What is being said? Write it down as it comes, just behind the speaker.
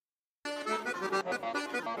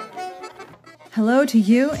Hello to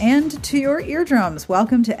you and to your eardrums.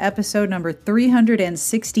 Welcome to episode number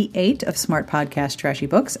 368 of Smart Podcast Trashy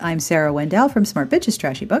Books. I'm Sarah Wendell from Smart Bitches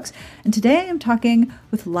Trashy Books, and today I'm talking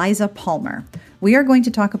with Liza Palmer. We are going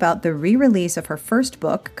to talk about the re-release of her first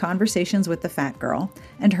book, Conversations with the Fat Girl,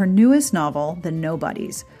 and her newest novel, The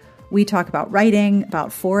Nobodies. We talk about writing,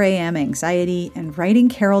 about 4 a.m. anxiety, and writing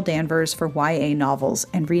Carol Danvers for YA novels,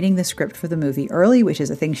 and reading the script for the movie early, which is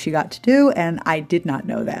a thing she got to do, and I did not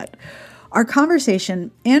know that. Our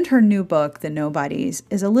conversation and her new book, The Nobodies,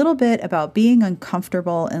 is a little bit about being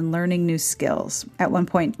uncomfortable and learning new skills. At one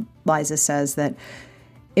point, Liza says that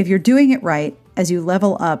if you're doing it right, as you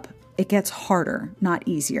level up, it gets harder, not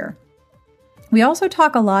easier. We also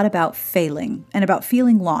talk a lot about failing and about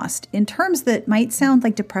feeling lost in terms that might sound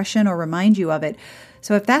like depression or remind you of it.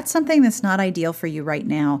 So if that's something that's not ideal for you right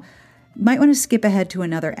now, you might want to skip ahead to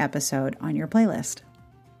another episode on your playlist.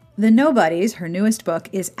 The Nobodies, her newest book,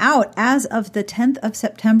 is out as of the 10th of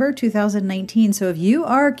September 2019. So if you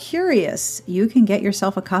are curious, you can get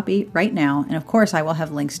yourself a copy right now. And of course, I will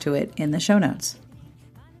have links to it in the show notes.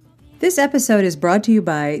 This episode is brought to you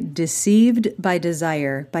by Deceived by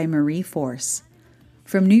Desire by Marie Force.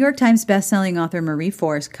 From New York Times bestselling author Marie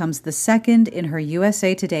Force comes the second in her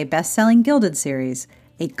USA Today bestselling Gilded series,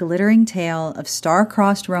 a glittering tale of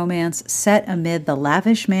star-crossed romance set amid the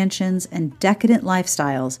lavish mansions and decadent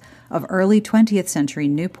lifestyles of early 20th century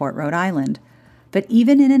Newport, Rhode Island. But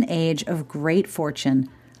even in an age of great fortune,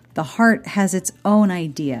 the heart has its own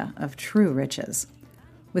idea of true riches.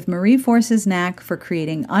 With Marie Force's knack for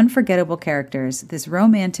creating unforgettable characters, this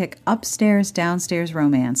romantic upstairs-downstairs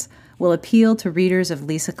romance will appeal to readers of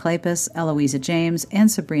Lisa Kleypas, Eloisa James, and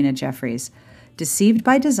Sabrina Jeffries. Deceived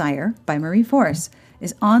by Desire by Marie Force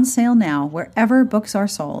is on sale now wherever books are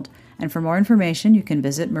sold, and for more information you can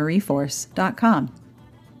visit marieforce.com.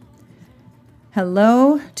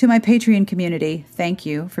 Hello to my Patreon community. Thank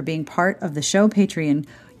you for being part of the show Patreon.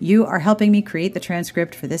 You are helping me create the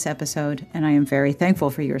transcript for this episode, and I am very thankful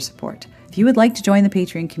for your support. If you would like to join the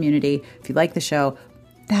Patreon community, if you like the show,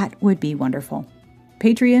 that would be wonderful.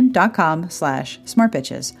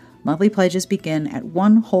 Patreon.com/smartbitches. Monthly pledges begin at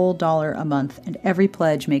 $1 whole a month, and every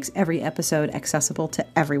pledge makes every episode accessible to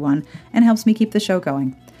everyone and helps me keep the show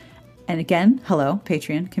going. And again, hello,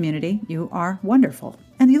 Patreon community. You are wonderful,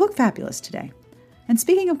 and you look fabulous today. And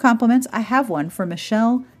speaking of compliments, I have one for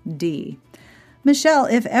Michelle D. Michelle,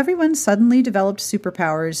 if everyone suddenly developed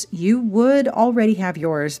superpowers, you would already have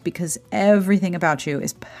yours because everything about you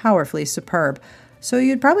is powerfully superb. So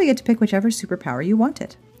you'd probably get to pick whichever superpower you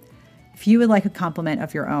wanted. If you would like a compliment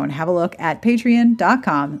of your own, have a look at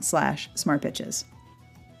patreon.com/smartbitches.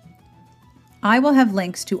 I will have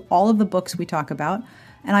links to all of the books we talk about,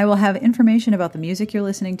 and I will have information about the music you're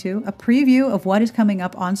listening to, a preview of what is coming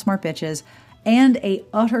up on Smart Bitches, and a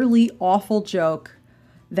utterly awful joke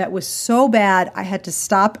that was so bad I had to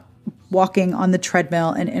stop walking on the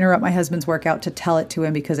treadmill and interrupt my husband's workout to tell it to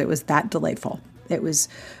him because it was that delightful. It was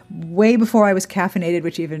way before I was caffeinated,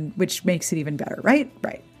 which makes it even better, right?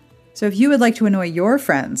 Right. So if you would like to annoy your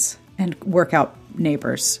friends and workout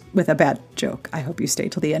neighbors with a bad joke, I hope you stay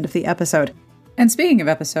till the end of the episode. And speaking of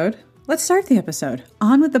episode, let's start the episode.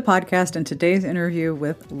 On with the podcast and today's interview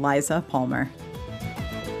with Liza Palmer.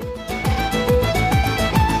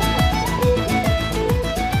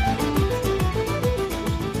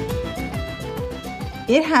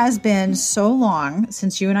 It has been so long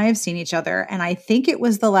since you and I have seen each other, and I think it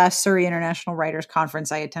was the last Surrey International Writers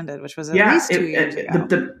Conference I attended, which was at least 2 years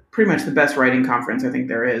ago. Pretty much the best writing conference I think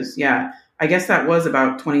there is. Yeah. I guess that was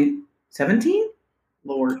about 2017?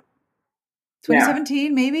 Lord.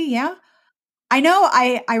 2017, maybe, yeah. I know,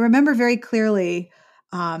 I remember very clearly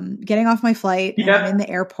getting off my flight, and I'm in the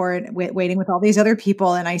airport waiting with all these other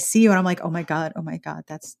people, and I see you, and I'm like, oh my God,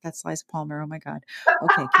 that's Liza Palmer, oh my God.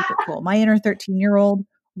 Okay, keep it cool. My inner 13-year-old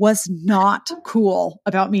was not cool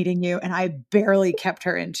about meeting you, and I barely kept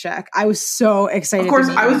her in check. I was so excited. Of course,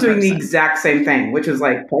 I was doing the exact same thing, which was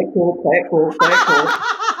like, play it cool.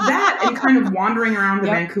 That, and kind of wandering around the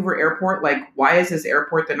Vancouver airport, like, why is this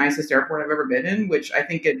airport the nicest airport I've ever been in? Which I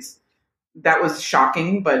think that was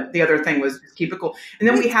shocking, but the other thing was just keep it cool. And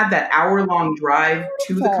then we had that hour-long drive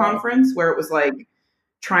to the conference where it was like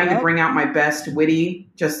trying to bring out my best witty,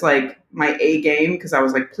 just like my A game, because I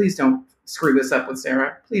was like, please don't screw this up with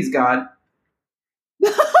Sarah. Please, God.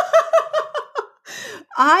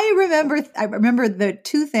 I remember the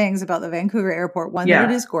two things about the Vancouver airport. One, that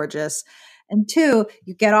it is gorgeous. And two,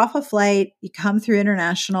 you get off a flight, you come through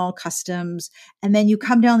international customs, and then you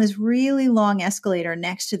come down this really long escalator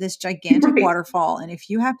next to this gigantic waterfall. And if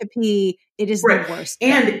you have to pee, it is the worst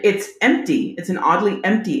thing. And it's empty. It's an oddly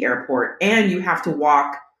empty airport. And you have to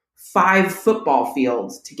walk 5 football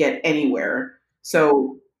fields to get anywhere.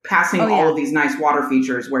 So passing all of these nice water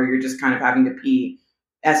features where you're just kind of having to pee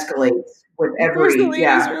escalates with every,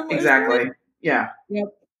 exactly. Yeah. Yep.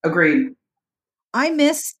 Agreed. I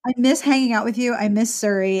miss hanging out with you. I miss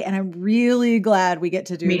Surrey, and I'm really glad we get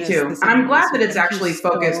to do this. Me too. And I'm glad that it's actually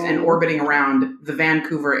focused and orbiting around the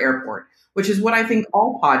Vancouver airport, which is what I think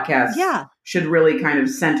all podcasts should really kind of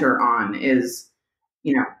center on is,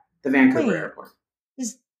 the Vancouver airport.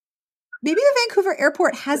 Maybe the Vancouver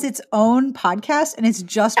airport has its own podcast and it's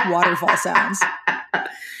just waterfall sounds.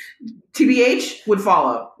 TBH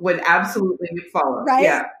would absolutely follow. Right?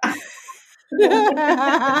 Yeah.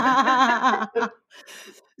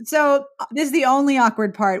 So this is the only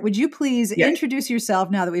awkward part. Would you please introduce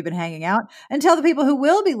yourself now that we've been hanging out and tell the people who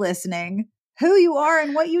will be listening who you are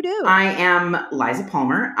and what you do? I am Liza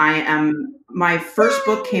Palmer. My first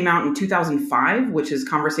book came out in 2005, which is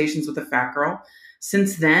Conversations with a Fat Girl.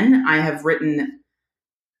 Since then, I have written,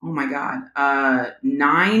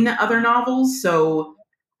 9 other novels. So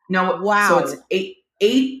it's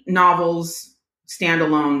eight novels,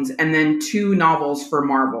 standalones, and then 2 novels for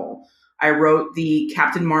Marvel. I wrote the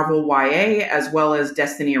Captain Marvel YA as well as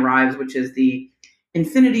Destiny Arrives, which is the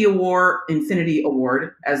Infinity Award,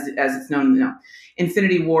 as it's known now.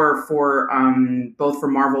 Infinity War for both for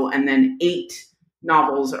Marvel, and then 8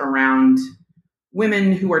 novels around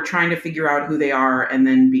women who are trying to figure out who they are and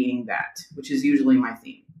then being that, which is usually my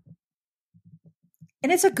theme.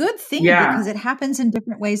 And it's a good thing because it happens in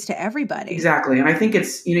different ways to everybody. Exactly. And I think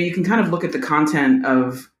it's, you can kind of look at the content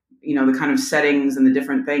of, the kind of settings and the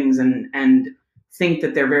different things and think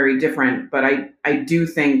that they're very different. But I do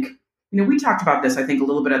think, we talked about this, I think, a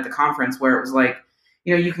little bit at the conference where it was like,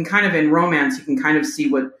 you can kind of, in romance, you can kind of see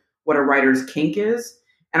what a writer's kink is.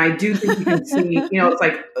 And I do think you can see, it's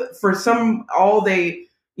like for some,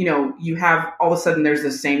 you have all of a sudden there's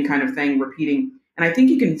the same kind of thing repeating. And I think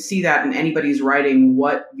you can see that in anybody's writing,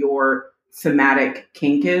 what your thematic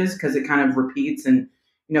kink is, because it kind of repeats. And,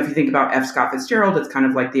 if you think about F. Scott Fitzgerald, it's kind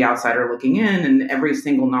of like the outsider looking in, and every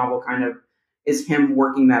single novel kind of is him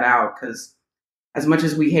working that out. Because as much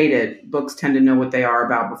as we hate it, books tend to know what they are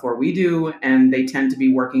about before we do. And they tend to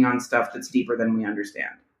be working on stuff that's deeper than we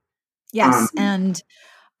understand. Yes. And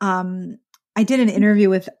I did an interview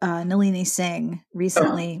with Nalini Singh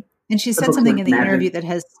recently, and she said something in the interview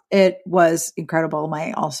it was incredible.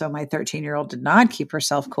 My 13-year-old did not keep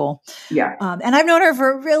herself cool. Yeah. And I've known her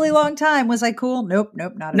for a really long time. Was I cool? Nope,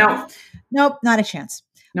 not at all. Nope, not a chance.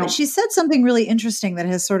 No. But she said something really interesting that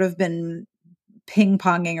has sort of been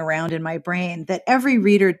ping-ponging around in my brain, that every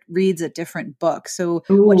reader reads a different book. So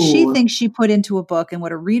what she thinks she put into a book and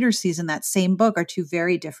what a reader sees in that same book are 2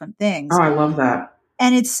 very different things. Oh, I love that.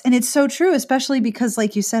 And it's so true, especially because,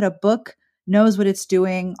 like you said, a book knows what it's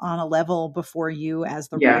doing on a level before you as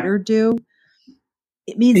the writer do.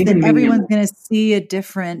 It means that everyone's going to see a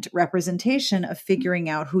different representation of figuring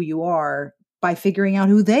out who you are by figuring out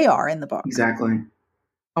who they are in the book. Exactly.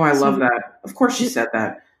 Oh, I love that. Of course she said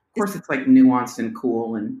that. Of course it's like nuanced and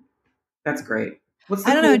cool, and that's great.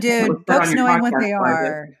 I don't know, dude. Books knowing what they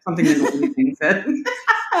are. Something that Nalini said.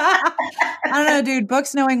 I don't know, dude.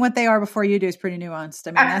 Books knowing what they are before you do is pretty nuanced.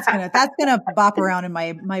 I mean, that's gonna bop around in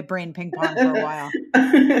my brain ping pong for a while.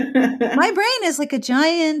 My brain is like a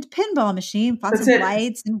giant pinball machine, lots of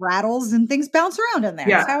lights and rattles and things bounce around in there.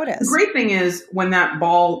 Yeah. That's how it is. The great thing is when that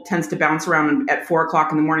ball tends to bounce around at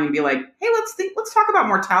 4:00 in the morning and be like, "Hey, let's talk about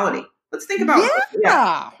mortality. Let's think about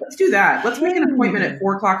let's do that. Let's make an appointment at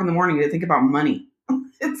 4:00 in the morning to think about money."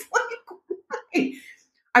 It's like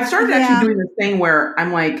I've started actually doing this thing where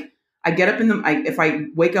I'm like, I get up if I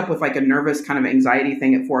wake up with like a nervous kind of anxiety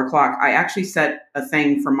thing at 4:00, I actually set a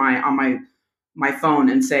thing for on my phone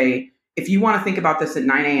and say, if you want to think about this at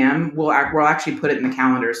 9 a.m., we'll actually put it in the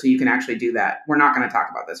calendar so you can actually do that. We're not going to talk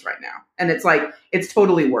about this right now. And it's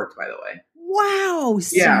totally worked, by the way. Wow.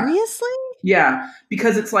 Seriously? Yeah.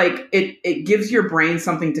 Because it's like, it gives your brain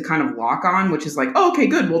something to kind of lock on, which is like, oh, okay,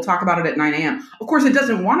 good. We'll talk about it at 9 a.m. Of course, it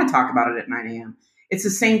doesn't want to talk about it at 9 a.m. It's the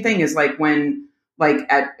same thing as like when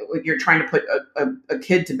you're trying to put a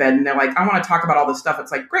kid to bed and they're like, I want to talk about all this stuff.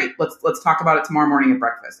 It's like, great, let's talk about it tomorrow morning at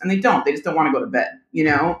breakfast. And they just don't want to go to bed,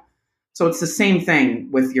 So it's the same thing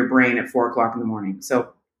with your brain at 4:00 in the morning.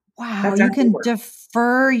 So wow, you can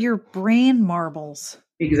defer your brain marbles.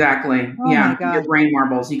 Exactly. Oh yeah. My God. Your brain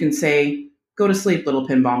marbles. You can say, go to sleep, little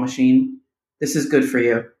pinball machine. This is good for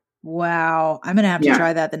you. Wow. I'm going to have to Yeah.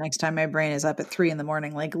 try that the next time my brain is up at 3 a.m.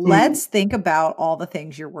 Like, Mhm. let's think about all the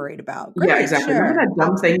things you're worried about. Great. Yeah, exactly. Sure. Remember that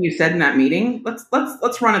dumb thing you said in that meeting?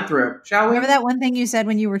 Let's run it through, shall we? Remember that one thing you said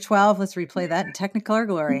when you were 12? Let's replay that in Technicolor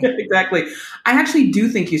glory. Exactly. I actually do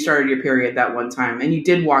think you started your period that one time, and you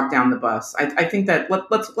did walk down the bus. I think that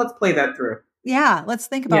let's play that through. Yeah, let's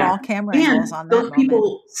think about all camera angles on that those moment.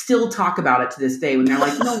 people still talk about it to this day when they're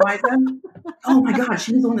like, Liza? Oh my God,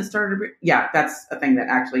 she was the one that started. Yeah, that's a thing that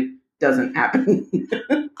actually doesn't happen.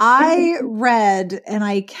 I read, and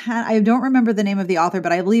I don't remember the name of the author,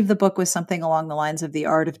 but I believe the book was something along the lines of The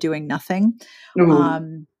Art of Doing Nothing,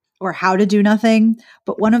 or How to Do Nothing.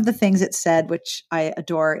 But one of the things it said, which I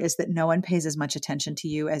adore, is that no one pays as much attention to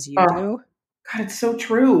you as you do. God, it's so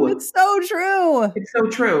true. It's so true. It's so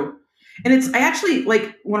true. And I actually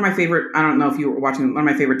like one of my favorite, I don't know if you were watching, one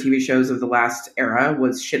of my favorite TV shows of the last era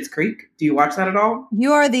was Schitt's Creek. Do you watch that at all?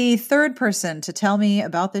 You are the third person to tell me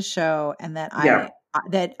about this show, and that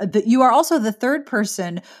that you are also the third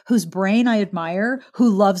person whose brain I admire who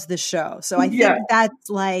loves this show. So I think that's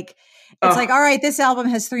like, it's like, all right, this album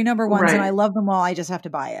has 3 number ones and I love them all. I just have to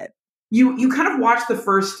buy it. You kind of watch the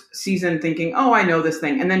first season thinking, oh, I know this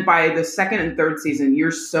thing. And then by the second and third season,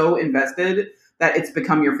 you're so invested that it's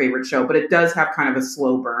become your favorite show. But it does have kind of a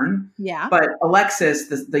slow burn. Yeah. But Alexis,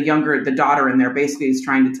 the daughter in there, basically is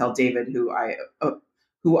trying to tell David, who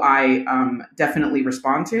I definitely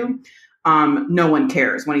respond to, no one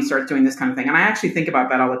cares when he starts doing this kind of thing. And I actually think about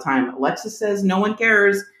that all the time. Alexis says no one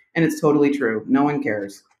cares, and it's totally true. No one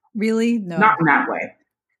cares. Really? No. Not in that way.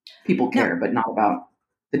 People care, but not about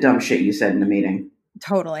the dumb shit you said in the meeting.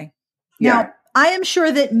 Totally. Yeah. Now, I am sure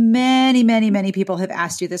that many, many, many people have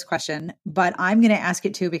asked you this question, but I'm going to ask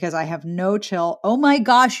it too because I have no chill. Oh my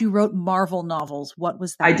gosh, you wrote Marvel novels. What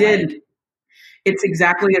was that? I did. It's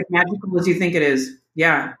exactly as magical as you think it is.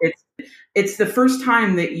 Yeah. It's the first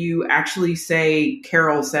time that you actually say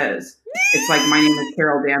Carol says. It's like, my name is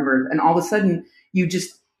Carol Danvers. And all of a sudden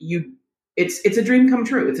it's a dream come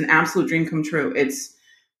true. It's an absolute dream come true.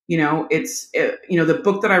 The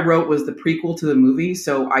book that I wrote was the prequel to the movie.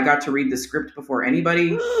 So I got to read the script before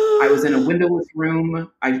anybody. I was in a windowless room.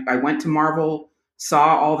 I went to Marvel,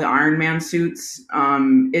 saw all the Iron Man suits.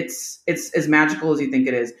 It's as magical as you think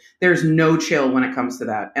it is. There's no chill when it comes to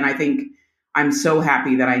that. And I think I'm so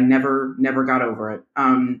happy that I never got over it.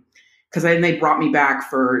 Cause then they brought me back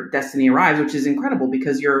for Destiny Arrives, which is incredible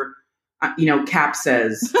because Cap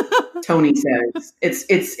says, Tony says,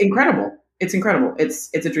 it's incredible. It's incredible.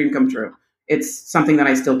 It's a dream come true. It's something that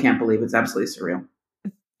I still can't believe. It's absolutely surreal.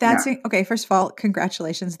 That's okay. First of all,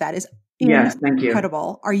 congratulations. That is thank you.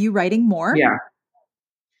 Incredible. Are you writing more? Yeah.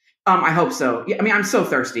 I hope so. Yeah, I mean, I'm so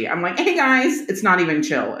thirsty. I'm like, hey guys, it's not even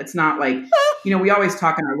chill. It's not like, we always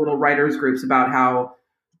talk in our little writers groups about how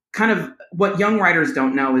kind of what young writers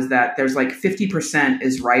don't know is that there's like 50%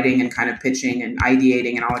 is writing and kind of pitching and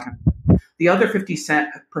ideating and all that kind of stuff. The other 50 cent,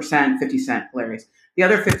 hilarious. The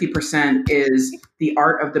other 50% is the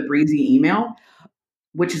art of the breezy email,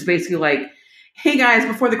 which is basically like, hey guys,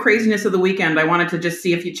 before the craziness of the weekend, I wanted to just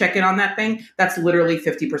see if you check in on that thing. That's literally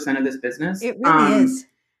 50% of this business. It really is.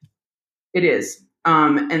 It is.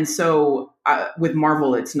 And so with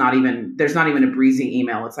Marvel, there's not even a breezy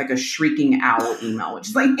email. It's like a shrieking owl email, which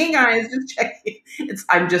is like, hey guys, just check in.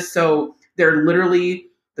 They're literally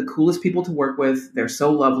the coolest people to work with. They're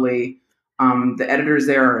so lovely. The editors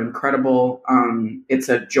there are incredible. It's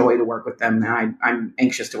a joy to work with them. And I'm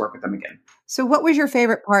anxious to work with them again. So what was your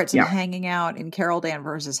favorite parts of hanging out in Carol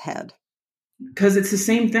Danvers' head? Because it's the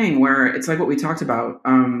same thing where it's like what we talked about.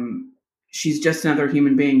 She's just another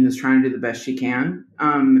human being who's trying to do the best she can.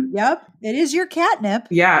 Yep. It is your catnip.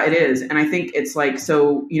 Yeah, it is. And I think it's like,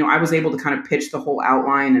 so, I was able to kind of pitch the whole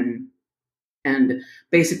outline and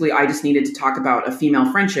basically I just needed to talk about a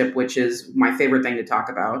female friendship, which is my favorite thing to talk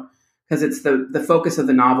about. Because it's the focus of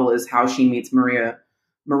the novel is how she meets Maria,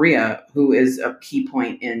 who is a key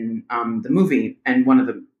point in the movie and one of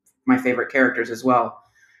my favorite characters as well,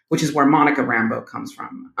 which is where Monica Rambeau comes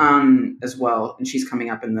from as well. And she's coming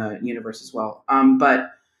up in the universe as well.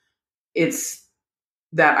 But it's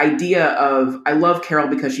that idea of, I love Carol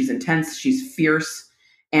because she's intense, she's fierce,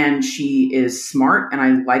 and she is smart. And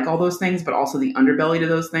I like all those things, but also the underbelly to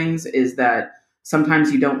those things is that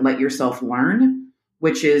sometimes you don't let yourself learn,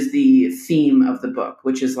 which is the theme of the book,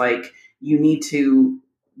 which is like, you need to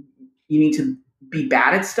be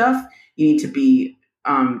bad at stuff. You need to be,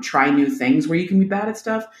 try new things where you can be bad at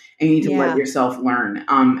stuff, and you need to let yourself learn.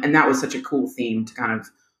 And that was such a cool theme to kind of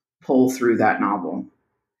pull through that novel.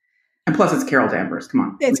 And plus it's Carol Danvers. Come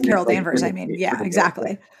on. It's Carol Danvers. I mean, yeah,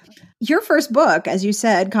 exactly. Your first book, as you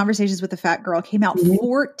said, Conversations with a Fat Girl, came out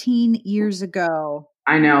 14 years ago.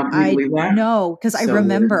 I know. Can you I believe that? know, because I So weird.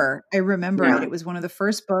 remember it. Yeah. It was one of the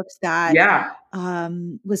first books that Yeah.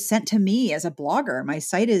 was sent to me as a blogger. My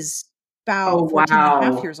site is Oh, about 14 and a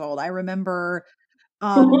half wow. years old. I remember,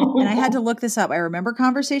 and I had to look this up. I remember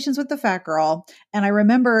Conversations with the Fat Girl. And I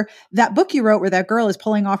remember that book you wrote where that girl is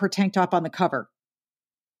pulling off her tank top on the cover.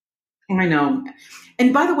 I know.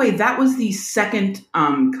 And by the way, that was the second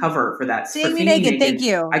cover for that. For Seeing Me Seeing Me Naked. Thank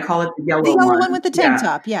Naked, I you. call it the The yellow yellow one one. with the tank Yeah.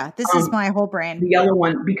 top. Yeah. This is my whole brain. The yellow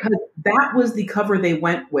one, because that was the cover they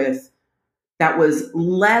went with that was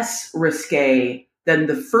less risque than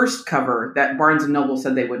the first cover that Barnes and Noble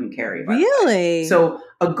said they wouldn't carry, by the way. Really? So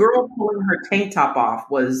a girl pulling her tank top off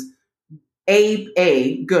was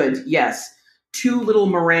good, yes. Two little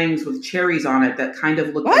meringues with cherries on it that kind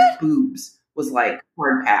of looked like boobs was like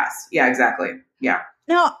hard pass. Yeah, exactly. Yeah.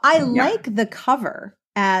 Now, I Yeah. like the cover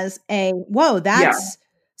as whoa, that's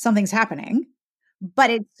something's happening.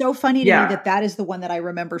 But it's so funny to me that is the one that I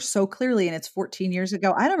remember so clearly, and it's 14 years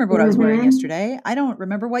ago. I don't remember what I was wearing yesterday. I don't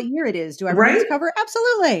remember what year it is. Do I remember this cover?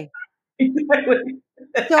 Absolutely.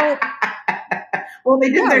 So, well,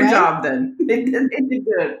 they did their job then. They did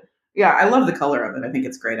good. Yeah, I love the color of it. I think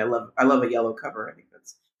it's great. I love a yellow cover. I think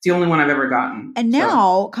it's the only one I've ever gotten. And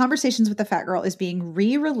now Conversations with the Fat Girl is being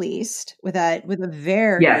re-released with a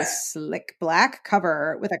very slick black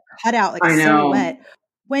cover with a cutout like a silhouette.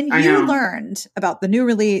 When you learned about the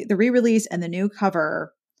re-release and the new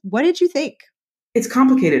cover, what did you think? It's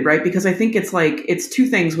complicated, right? Because I think it's two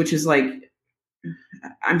things, which is like,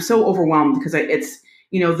 I'm so overwhelmed because it's,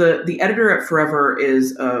 the editor at Forever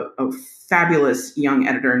is a fabulous young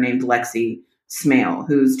editor named Lexi Smale,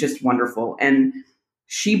 who's just wonderful. And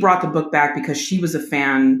she brought the book back because she was a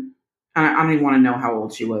fan. I don't even want to know how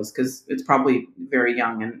old she was because it's probably very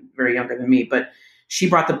young and very younger than me. But she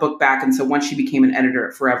brought the book back. And so once she became an editor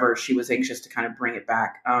at Forever, she was anxious to kind of bring it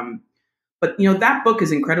back. But that book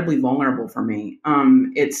is incredibly vulnerable for me.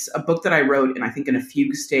 It's a book that I wrote, and I think in a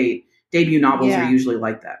fugue state. Debut novels are usually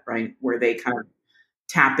like that, right? Where they kind of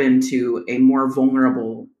tap into a more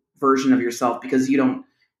vulnerable version of yourself because you're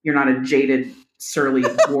not a jaded, surly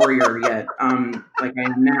warrior yet, like I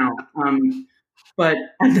am now. But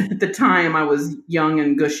at the time, I was young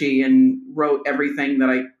and gushy and wrote everything that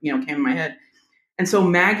I came in my head. And so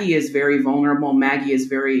Maggie is very vulnerable. Maggie is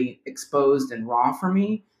very exposed and raw for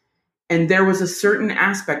me. And there was a certain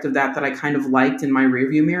aspect of that I kind of liked in my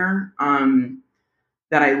rearview mirror.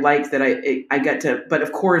 That I like, that I get to, but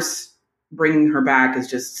of course, bringing her back is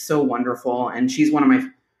just so wonderful. And she's one of my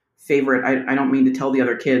favorite, I don't mean to tell the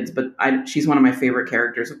other kids, but she's one of my favorite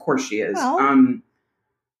characters. Of course she is. Well.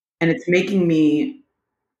 And it's making me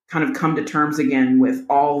kind of come to terms again with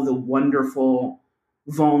all the wonderful,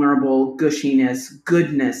 vulnerable gushiness,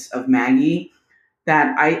 goodness of Maggie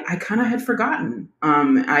that I kind of had forgotten.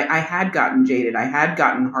 I had gotten jaded. I had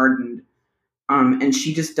gotten hardened. And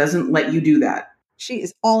she just doesn't let you do that. She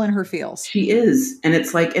is all in her feels. She is. And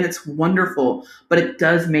it's it's wonderful, but it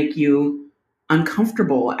does make you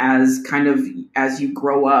uncomfortable as you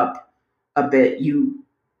grow up a bit.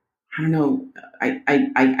 I don't know.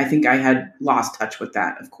 I think I had lost touch with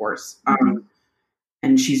that, of course.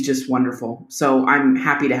 And she's just wonderful. So I'm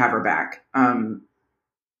happy to have her back.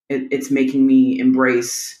 It's making me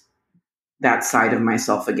embrace that side of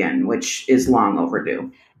myself again, which is long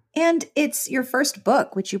overdue. And it's your first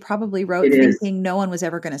book, which you probably wrote thinking no one was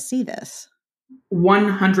ever going to see this.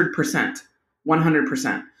 100%.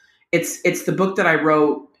 100%. It's the book that I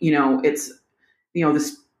wrote, this,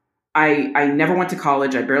 I never went to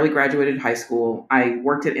college. I barely graduated high school. I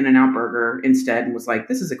worked at In-N-Out Burger instead and was like,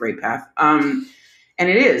 this is a great path. And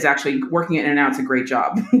it is actually working at In-N-Out's a great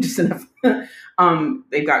job. Just enough.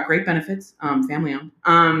 They've got great benefits, family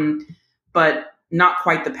owned, but not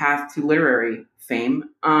quite the path to literary fame.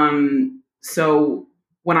 So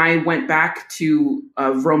when I went back to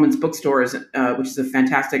Vroman's Bookstores, which is a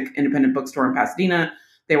fantastic independent bookstore in Pasadena,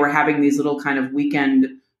 they were having these little kind of weekend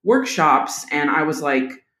workshops. And I was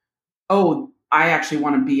like, oh, I actually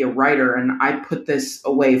want to be a writer. And I put this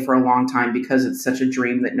away for a long time because it's such a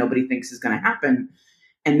dream that nobody thinks is going to happen.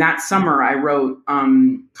 And that summer I wrote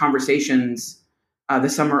Conversations, the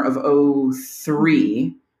summer of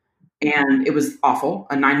 2003. And it was awful,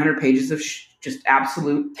 900 pages of just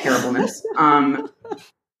absolute terribleness. And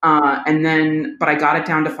then, but I got it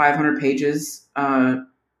down to 500 pages,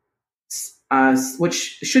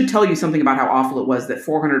 which should tell you something about how awful it was, that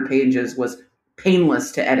 400 pages was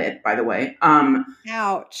painless to edit, by the way.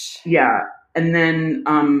 Ouch. Yeah. And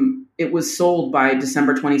then it was sold by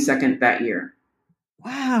December 22nd that year.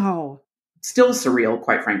 Wow. Still surreal,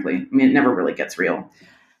 quite frankly. I mean, it never really gets real.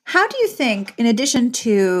 How do you think, in addition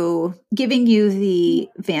to giving you the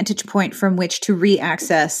vantage point from which to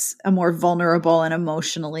re-access a more vulnerable and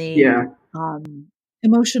um,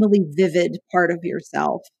 emotionally vivid part of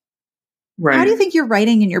yourself, how do you Right. think your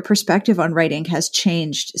writing and your perspective on writing has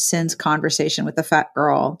changed since Conversation with the Fat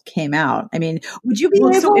Girl came out? I mean, Well, it's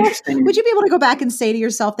so would you interesting. be able to go back and say to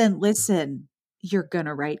yourself then, listen, you're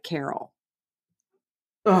gonna write Carol?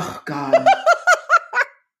 Oh God.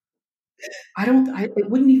 It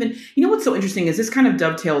wouldn't even, what's so interesting is this kind of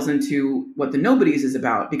dovetails into what the Nobodies is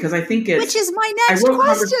about, because I think Which is my I next wrote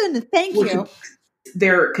question. Thank which you.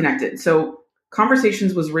 they're connected. So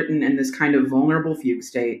Conversations was written in this kind of vulnerable fugue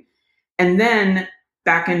state. And then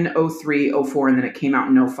back in 03, 04, and then it came out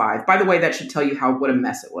in 05. By the way, that should tell you what a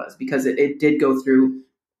mess it was, because it did go through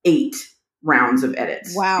 8 rounds of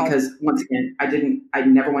edits. Wow. Because once again, I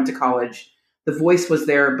never went to college. The voice was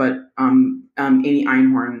there, but Amy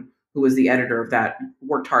Einhorn, who was the editor of that,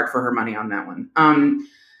 worked hard for her money on that one.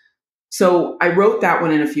 So I wrote that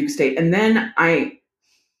one in a fugue state. And then I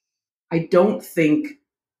think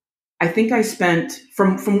I spent,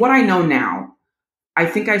 from what I know now, I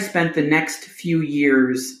think I spent the next few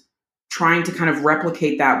years trying to kind of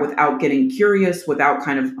replicate that without getting curious, without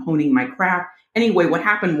kind of honing my craft. Anyway, what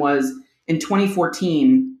happened was in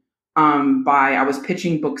 2014, I was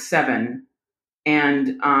pitching book 7,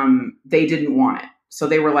 and they didn't want it. So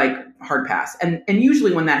they were like, hard pass. And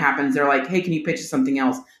usually when that happens, they're like, hey, can you pitch us something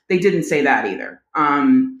else? They didn't say that either.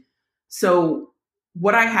 So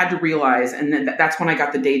what I had to realize, and then that's when I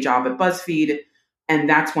got the day job at BuzzFeed. And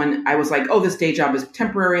that's when I was like, oh, this day job is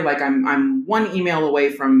temporary. Like I'm one email away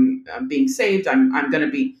from being saved. I'm going to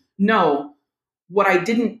be, no, what I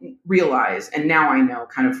didn't realize, and now I know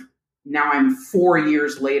now I'm 4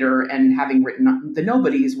 years later and having written The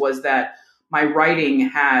Nobodies, was that my writing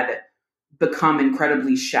had become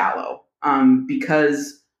incredibly shallow,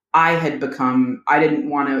 because I didn't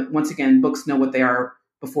want to, once again, books know what they are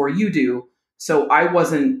before you do. So I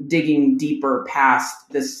wasn't digging deeper past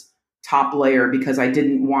this top layer, because I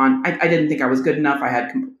didn't think I was good enough. I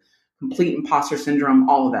had complete imposter syndrome,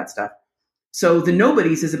 all of that stuff. So The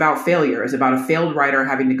Nobodies is about failure, is about a failed writer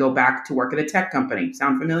having to go back to work at a tech company.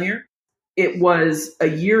 Sound familiar? It was a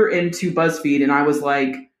year into BuzzFeed, and I was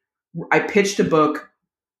like, I pitched a book.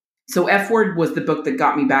 So F Word was the book that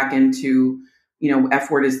got me back into, F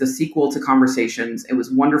Word is the sequel to Conversations. It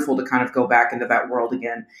was wonderful to kind of go back into that world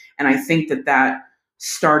again. And I think that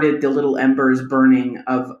started the little embers burning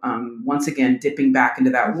of, once again, dipping back into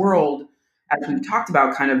that world. As we've talked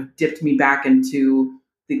about, kind of dipped me back into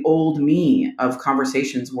the old me of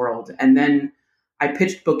Conversations world. And then I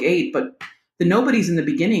pitched book 8, but The Nobodies in the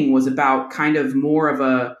beginning was about kind of more of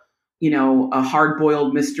a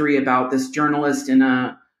hard-boiled mystery about this journalist in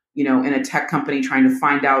a tech company trying to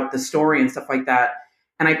find out the story and stuff like that.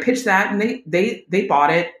 And I pitched that, and they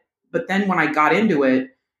bought it. But then when I got into it,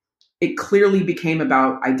 it clearly became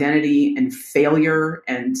about identity and failure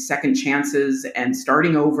and second chances and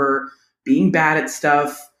starting over, being bad at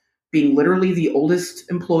stuff, being literally the oldest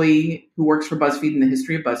employee who works for BuzzFeed in the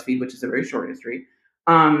history of BuzzFeed, which is a very short history.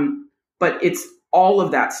 But it's all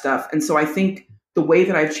of that stuff. And so I think the way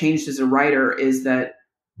that I've changed as a writer is that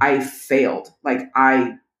I failed. Like,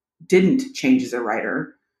 I didn't change as a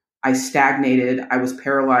writer. I stagnated. I was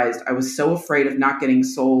paralyzed. I was so afraid of not getting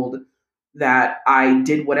sold that I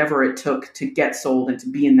did whatever it took to get sold and to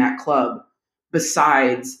be in that club,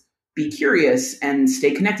 besides be curious and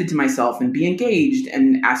stay connected to myself and be engaged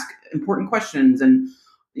and ask important questions and,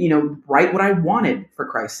 write what I wanted, for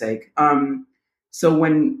Christ's sake. So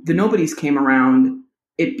when The Nobodies came around,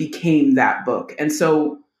 it became that book. And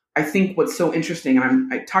so I think what's so interesting,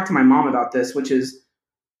 and I talked to my mom about this, which is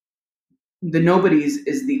The Nobodies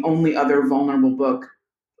is the only other vulnerable book.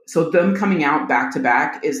 So them coming out back to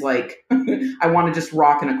back is like, I want to just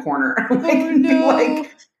rock in a corner. Be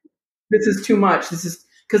like, this is too much. This is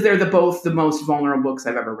because they're both the most vulnerable books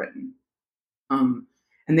I've ever written.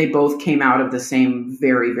 And they both came out of the same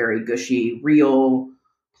very, very gushy, real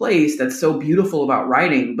place that's so beautiful about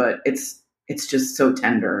writing, but it's just so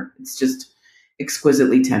tender. It's just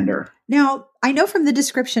exquisitely tender. Now, I know from the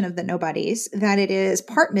description of The Nobodies that it is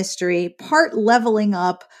part mystery, part leveling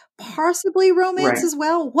up, possibly romance as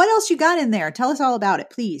well. What else you got in there? Tell us all about it,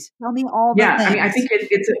 please. Tell me all the things. I mean, I think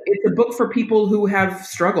it's a book for people who have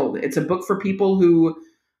struggled. It's a book for people who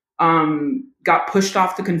got pushed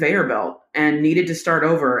off the conveyor belt and needed to start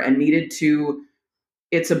over and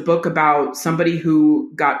it's a book about somebody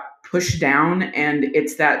who got pushed down, and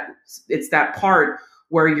it's that part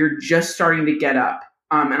where you're just starting to get up.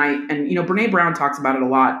 And Brene Brown talks about it a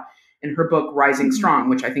lot in her book Rising Strong,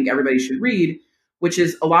 which I think everybody should read. which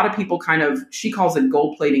is a lot of people she calls it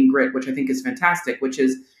gold plating grit, which I think is fantastic, which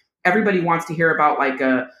is everybody wants to hear about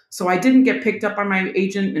so I didn't get picked up by my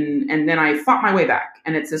agent and then I fought my way back.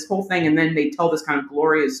 And it's this whole thing. And then they tell this kind of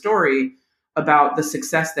glorious story about the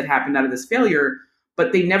success that happened out of this failure,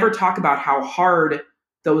 but they never talk about how hard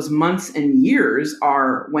those months and years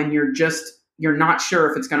are when you're not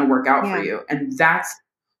sure if it's going to work out for you. And that's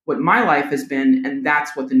what my life has been. And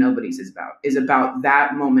that's what the Nobodies is about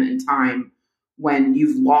that moment in time when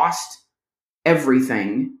you've lost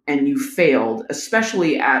everything and you failed,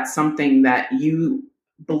 especially at something that you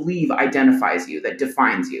believe identifies you, that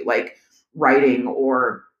defines you, like writing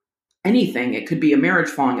or anything. It could be a marriage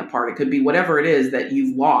falling apart. It could be whatever it is that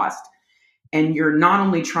you've lost. And you're not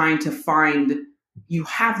only trying to you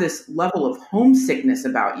have this level of homesickness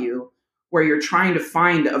about you where you're trying to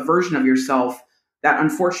find a version of yourself that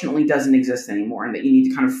unfortunately doesn't exist anymore and that you need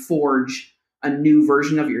to kind of forge a new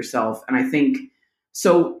version of yourself. And I think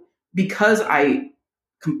so because I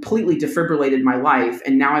completely defibrillated my life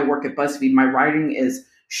and now I work at BuzzFeed, my writing is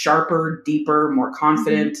sharper, deeper, more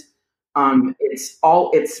confident. It's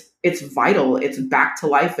vital. It's back to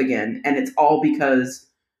life again. And it's all because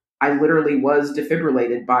I literally was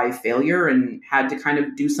defibrillated by failure and had to kind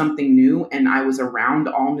of do something new. And I was around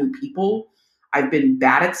all new people. I've been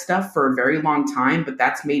bad at stuff for a very long time, but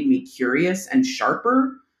that's made me curious and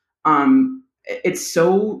sharper. It's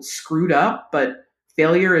so screwed up, but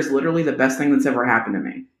failure is literally the best thing that's ever happened to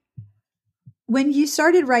me. When you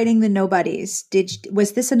started writing The Nobodies,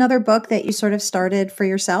 was this another book that you sort of started for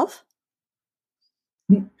yourself?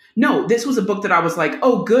 No, this was a book that I was like,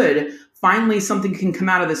 oh, good. Finally, something can come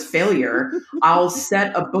out of this failure. I'll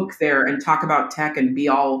set a book there and talk about tech and be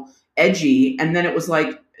all edgy. And then it was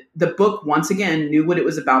like the book once again knew what it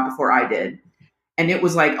was about before I did. And it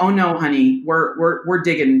was like, oh no, honey, we're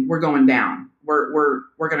digging, we're going down. We're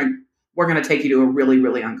gonna take you to a really,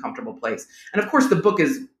 really uncomfortable place. And of course, the book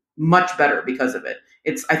is much better because of it.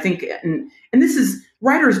 I think, and this is,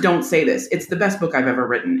 writers don't say this, it's the best book I've ever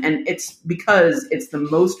written. And it's because it's the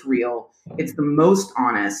most real, it's the most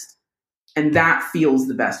honest, and that feels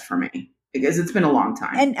the best for me because it's been a long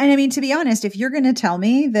time. And I mean, to be honest, if you're going to tell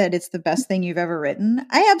me that it's the best thing you've ever written,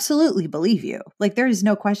 I absolutely believe you. Like, there is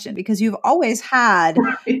no question, because you've always had,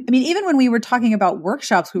 Right. I mean, even when we were talking about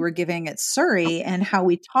workshops we were giving at Surrey and how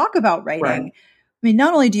we talk about writing, Right. I mean,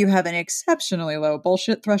 not only do you have an exceptionally low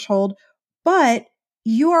bullshit threshold, but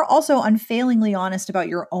you are also unfailingly honest about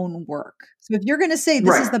your own work. So if you're going to say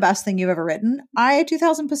this is the best thing you've ever written, I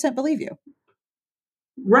 2000% believe you.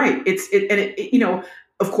 Right.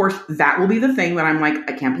 Of course, that will be the thing that I'm like,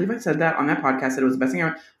 I can't believe I said that on that podcast, that it was the best thing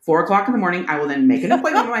ever. 4:00 in the morning, I will then make an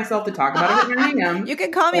appointment with myself to talk about it at 9 a.m. You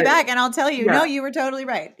can call me back and I'll tell you, no, you were totally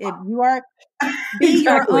right. You are, be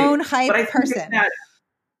exactly. your own hype person.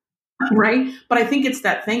 Right. But I think it's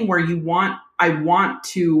that thing where I want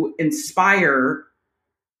to inspire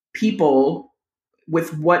people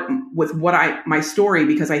with my story,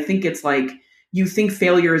 because I think it's like, you think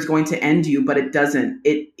failure is going to end you, but it doesn't.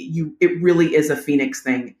 It really is a phoenix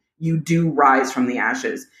thing. You do rise from the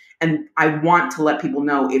ashes. And I want to let people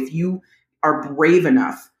know, if you are brave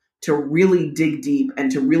enough to really dig deep and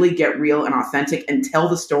to really get real and authentic and tell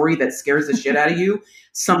the story that scares the shit out of you,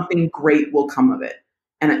 something great will come of it.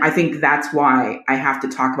 And I think that's why I have to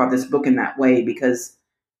talk about this book in that way, because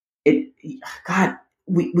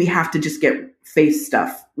we have to just face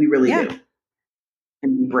stuff. We really do.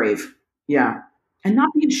 And be brave. Yeah. And not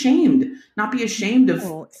be ashamed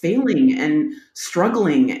of failing and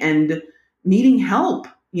struggling and needing help.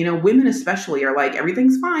 You know, women especially are like,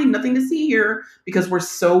 everything's fine, nothing to see here, because we're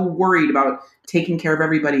so worried about taking care of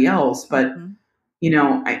everybody else. But, you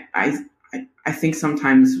know, I think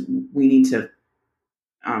sometimes we need to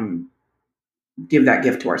give that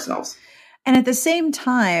gift to ourselves. And at the same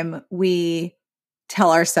time, we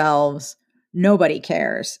tell ourselves, nobody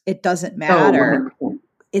cares. It doesn't matter. Oh,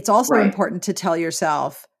 it's also important to tell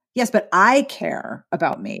yourself, yes, but I care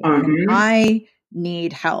about me. And I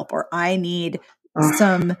need help, or I need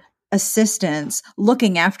some assistance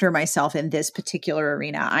looking after myself in this particular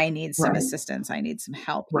arena. I need some assistance. I need some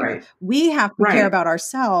help here. We have to care about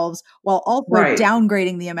ourselves while also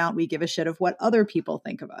downgrading the amount we give a shit of what other people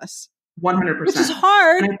think of us. 100%. Which is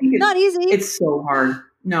hard. Not easy. It's so hard.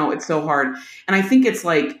 No, it's so hard. And I think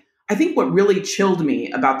I think what really chilled me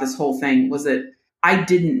about this whole thing was that I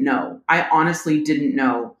didn't know. I honestly didn't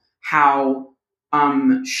know how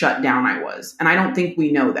shut down I was. And I don't think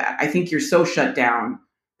we know that. I think you're so shut down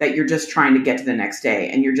that you're just trying to get to the next day,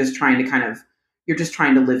 and you're just trying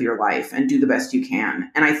to live your life and do the best you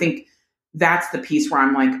can. And I think that's the piece where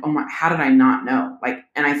I'm like, oh my, how did I not know? Like,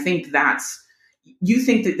 and I think that's, you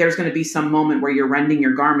think that there's going to be some moment where you're rending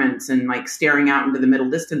your garments and like staring out into the middle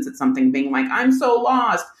distance at something, being like, I'm so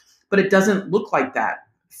lost. But it doesn't look like that.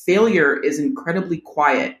 Failure is incredibly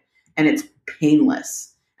quiet and it's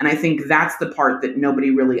painless. And I think that's the part that nobody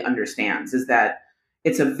really understands, is that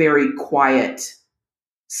it's a very quiet,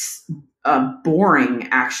 boring,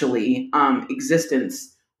 actually,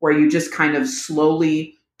 existence where you just kind of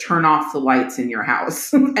slowly turn off the lights in your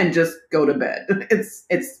house and just go to bed.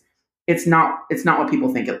 It's not what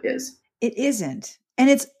people think it is. It isn't. And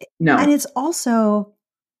it's No.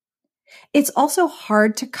 it's also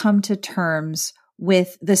hard to come to terms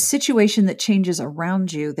with the situation that changes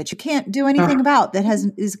around you that you can't do anything about, that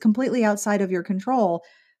is completely outside of your control,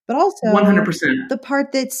 but also 100%. the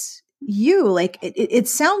part that's you. Like it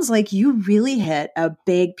sounds like you really hit a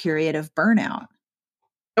big period of burnout.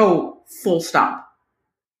 Oh, full stop.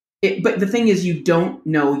 But the thing is, you don't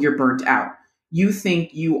know you're burnt out. You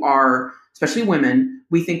think you are, especially women,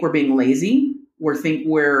 we think we're being lazy.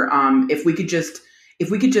 If we could just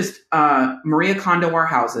Maria Kondo our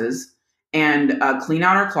houses and clean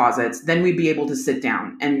out our closets, then we'd be able to sit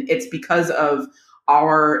down. And it's because of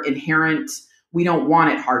our inherent, we don't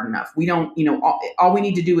want it hard enough. We don't, all we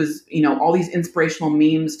need to do is, all these inspirational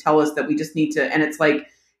memes tell us that we just need to, and it's like,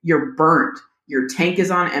 you're burnt. Your tank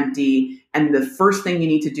is on empty. And the first thing you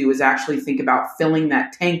need to do is actually think about filling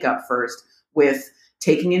that tank up first with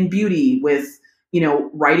taking in beauty, with,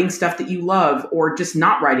 writing stuff that you love, or just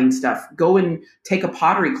not writing stuff. Go and take a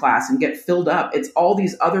pottery class and get filled up. It's all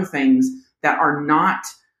these other things that are not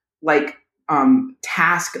like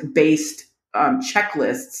task-based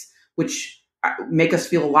checklists, which make us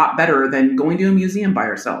feel a lot better than going to a museum by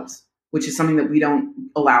ourselves, which is something that we don't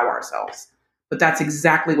allow ourselves. But that's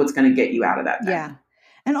exactly what's going to get you out of that thing. Yeah.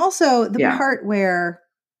 And also the part where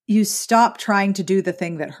you stop trying to do the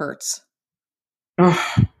thing that hurts.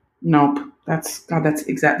 Oh, nope. That's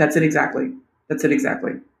it exactly.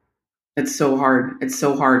 It's so hard. It's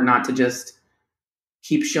so hard not to just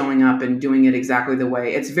keep showing up and doing it exactly the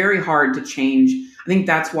way. It's very hard to change. I think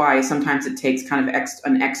that's why sometimes it takes kind of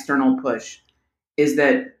an external push, is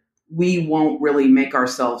that we won't really make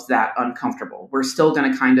ourselves that uncomfortable. We're still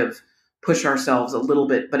going to kind of push ourselves a little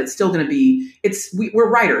bit, but it's still going to be, we're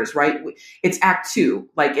writers, right? It's act 2.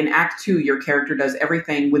 Like in act 2, your character does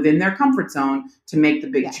everything within their comfort zone to make the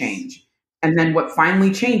big change. And then what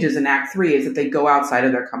finally changes in act 3 is that they go outside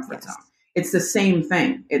of their comfort zone. It's the same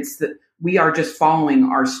thing. It's that we are just following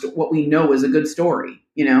what we know is a good story,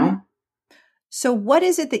 So what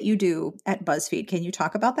is it that you do at BuzzFeed? Can you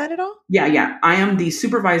talk about that at all? Yeah. I am the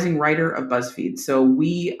supervising writer of BuzzFeed. So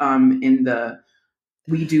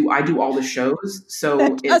I do all the shows. So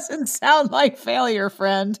that doesn't sound like failure,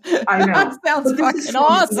 friend. I know. That sounds fucking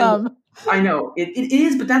awesome. I know it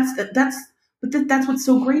is, but that's what's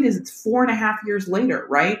so great is it's 4.5 years later,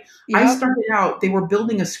 right? Yep. I started out, they were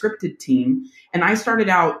building a scripted team, and I started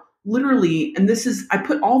out literally, and I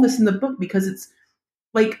put all this in the book because it's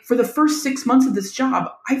like, for the first 6 months of this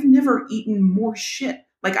job, I've never eaten more shit.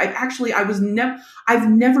 Like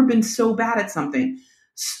I've never been so bad at something.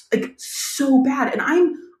 Like so bad. And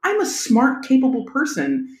I'm a smart, capable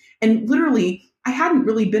person. And literally, I hadn't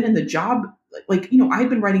really been in the job. I had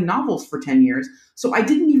been writing novels for 10 years. So I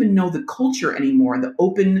didn't even know the culture anymore. The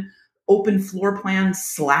open floor plan,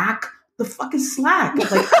 Slack. The fuck is Slack?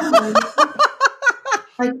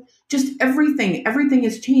 Like just everything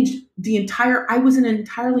has changed. I was in an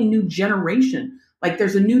entirely new generation. Like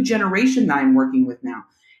there's a new generation that I'm working with now.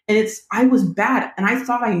 And I was bad. And I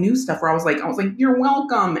thought I knew stuff where I was like, you're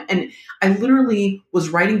welcome. And I literally was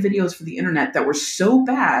writing videos for the internet that were so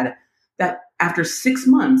bad that after 6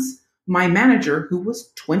 months, my manager, who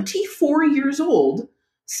was 24 years old,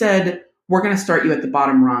 said, we're going to start you at the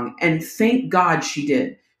bottom rung. And thank God she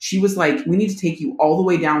did. She was like, we need to take you all the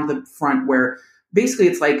way down to the front, where basically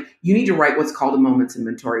it's like you need to write what's called a moments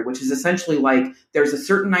inventory, which is essentially like there's a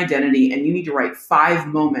certain identity and you need to write 5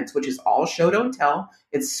 moments, which is all show, don't tell.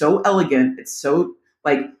 It's so elegant. It's so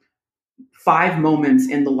like 5 moments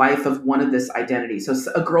in the life of one of this identity. So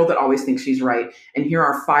a girl that always thinks she's right. And here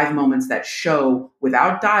are 5 moments that show,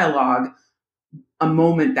 without dialogue, a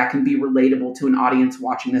moment that can be relatable to an audience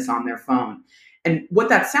watching this on their phone. And what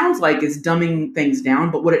that sounds like is dumbing things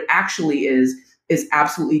down. But what it actually is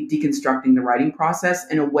absolutely deconstructing the writing process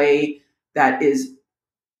in a way that is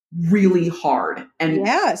really hard. And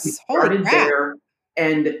yes, we started there,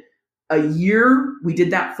 and we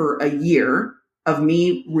did that for a year of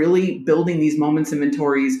me really building these moments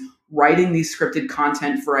inventories, writing these scripted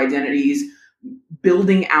content for identities,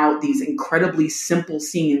 building out these incredibly simple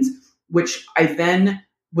scenes, which I then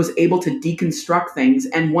was able to deconstruct things.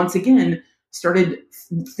 And once again, started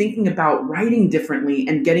thinking about writing differently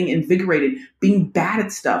and getting invigorated, being bad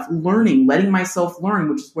at stuff, learning, letting myself learn,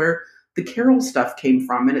 which is where the Carol stuff came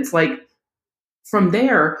from. And it's like, from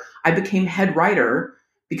there, I became head writer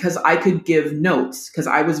because I could give notes, because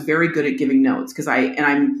I was very good at giving notes.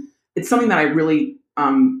 It's something that I really,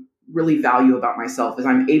 really value about myself, is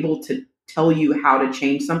I'm able to tell you how to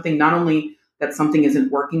change something, not only that something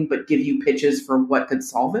isn't working, but give you pitches for what could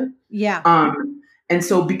solve it. Yeah. And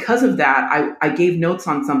so because of that, I gave notes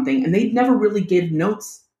on something, and they'd never really gave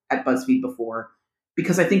notes at BuzzFeed before,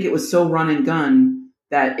 because I think it was so run and gun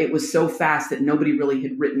that it was so fast that nobody really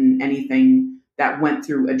had written anything that went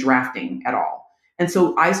through a drafting at all. And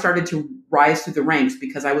so I started to rise through the ranks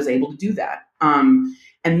because I was able to do that. And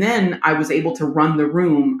then I was able to run the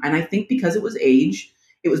room. And I think because it was age,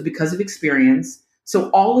 it was because of experience. So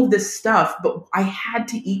all of this stuff, but I had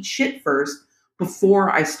to eat shit first before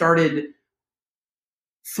I started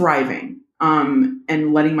thriving,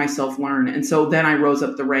 and letting myself learn. And so then I rose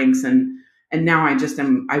up the ranks, and now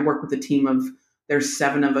I work with a team of, there's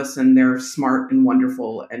 7 of us, and they're smart and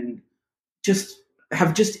wonderful and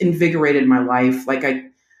have invigorated my life. Like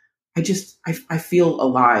I feel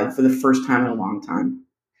alive for the first time in a long time.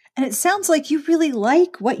 And it sounds like you really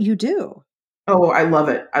like what you do. Oh, I love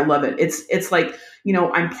it. I love it. It's like,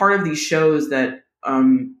 I'm part of these shows that,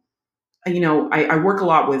 I work a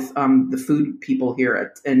lot with the food people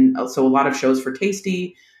here, and so a lot of shows for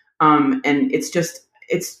Tasty, and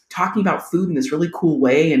it's talking about food in this really cool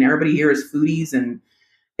way, and everybody here is foodies, and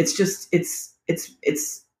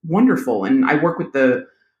it's wonderful. And I work with the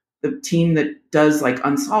team that does like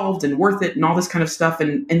Unsolved and Worth It and all this kind of stuff,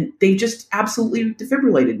 and they just absolutely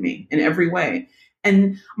defibrillated me in every way.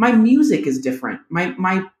 And my music is different.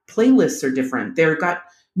 My playlists are different. They've got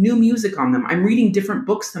new music on them. I'm reading different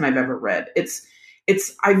books than I've ever read.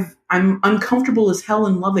 I'm uncomfortable as hell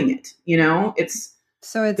and loving it. It's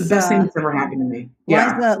the best thing that's ever happened to me.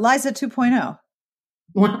 Yeah. Liza 2.0.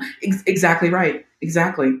 Well, exactly right.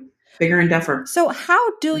 Exactly. Bigger and deafer. So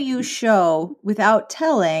how do you show without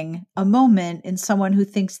telling a moment in someone who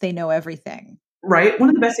thinks they know everything? Right. One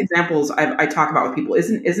of the best examples I talk about with people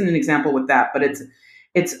isn't an example with that, but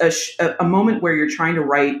it's a moment where you're trying to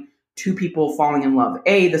write 2 people falling in love.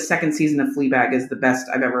 The second season of Fleabag is the best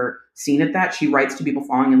I've ever seen at that. She writes 2 people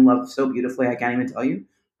falling in love so beautifully, I can't even tell you.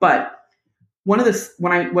 But when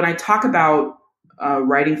I talk about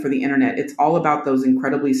writing for the internet, it's all about those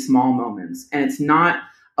incredibly small moments, and it's not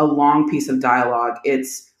a long piece of dialogue.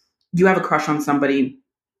 It's, you have a crush on somebody,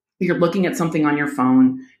 you're looking at something on your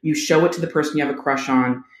phone, you show it to the person you have a crush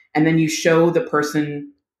on, and then you show the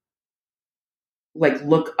person like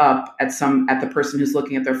look up at the person who's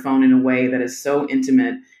looking at their phone in a way that is so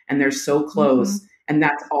intimate, and they're so close. Mm-hmm. And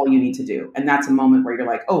that's all you need to do. And that's a moment where you're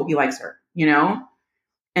like, oh, he likes her, And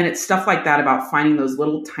it's stuff like that, about finding those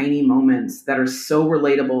little tiny moments that are so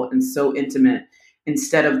relatable and so intimate,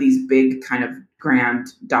 instead of these big kind of grand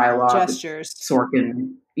dialogue gestures.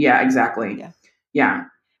 Sorkin. Yeah, exactly. Yeah.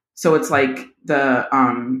 So it's like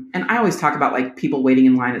and I always talk about like people waiting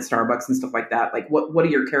in line at Starbucks and stuff like that. Like what are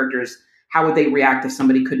your characters? How would they react if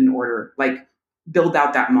somebody couldn't order? Like, build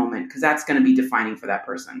out that moment, because that's going to be defining for that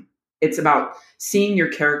person. It's about seeing your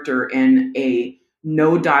character in a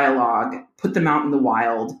no dialogue, put them out in the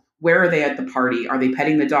wild. Where are they at the party? Are they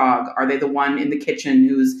petting the dog? Are they the one in the kitchen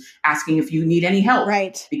who's asking if you need any help?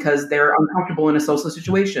 Right. Because they're uncomfortable in a social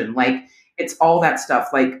situation. Like, it's all that stuff.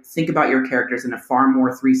 Like, think about your characters in a far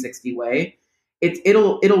more 360 way.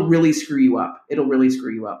 It'll really screw you up. It'll really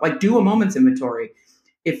screw you up. Like, do a moments inventory.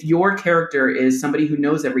 If your character is somebody who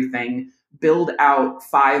knows everything, build out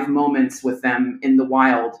 5 moments with them in the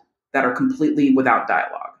wild that are completely without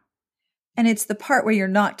dialogue. And it's the part where you're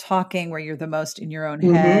not talking, where you're the most in your own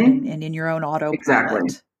head and in your own autopilot. Exactly.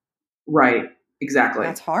 Right. Exactly.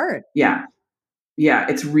 That's hard. Yeah. Yeah.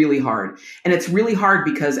 It's really hard. And it's really hard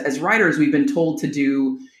because as writers, we've been told to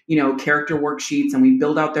do, character worksheets, and we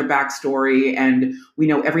build out their backstory, and we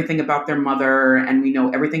know everything about their mother, and we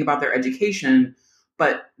know everything about their education.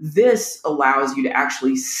 But this allows you to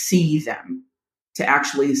actually see them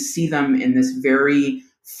in this very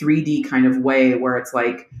 3D kind of way, where it's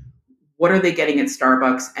like, what are they getting at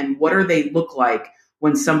Starbucks, and what do they look like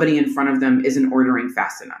when somebody in front of them isn't ordering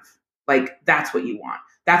fast enough? Like, that's what you want.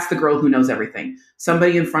 That's the girl who knows everything.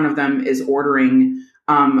 Somebody in front of them is ordering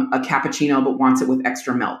a cappuccino but wants it with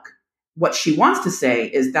extra milk. What she wants to say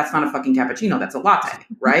is, that's not a fucking cappuccino, that's a latte,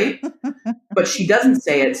 right? But she doesn't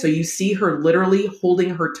say it, so you see her literally holding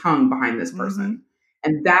her tongue behind this person. Mm-hmm.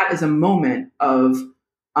 And that is a moment of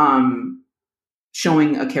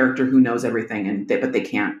showing a character who knows everything, but they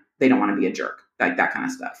can't. They don't want to be a jerk, like that kind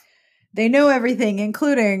of stuff. They know everything,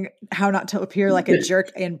 including how not to appear like a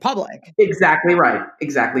jerk in public. Exactly right.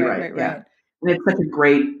 Exactly right. Right. Yeah. And it's such a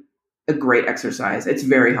great exercise. It's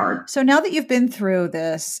very hard. So now that you've been through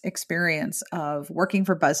this experience of working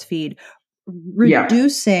for BuzzFeed, Yeah.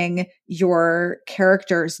 reducing your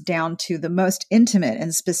characters down to the most intimate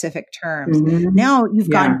and specific terms. Mhm. Now you've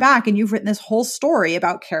Yeah. gone back and you've written this whole story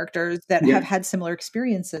about characters that Yeah. have had similar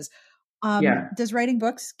experiences. Yeah. Does writing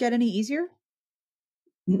books get any easier?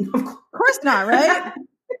 Of course not, right?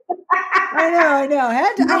 I know. I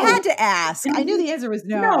had to ask. I knew the answer was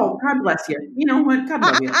no. No, God bless you. You know what? God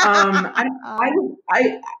love you.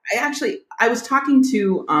 I was talking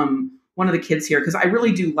to one of the kids here because I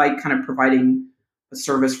really do like kind of providing a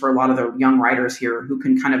service for a lot of the young writers here who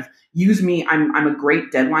can kind of use me. I'm a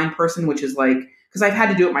great deadline person, which is like, because I've had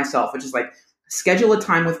to do it myself, which is like, schedule a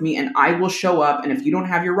time with me and I will show up. And if you don't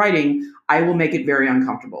have your writing, I will make it very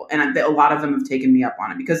uncomfortable. And a lot of them have taken me up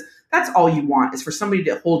on it because that's all you want is for somebody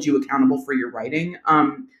to hold you accountable for your writing.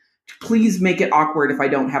 Please make it awkward if I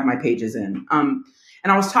don't have my pages in. And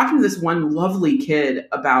I was talking to this one lovely kid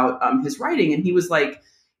about his writing, and he was like,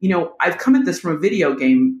 I've come at this from a video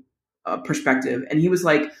game perspective. And he was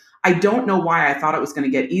like, I don't know why I thought it was going to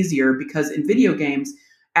get easier, because in video games,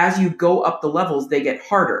 as you go up the levels, they get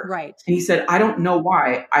harder. Right. And he said, I don't know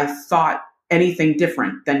why I thought anything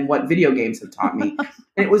different than what video games have taught me.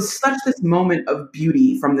 And it was such this moment of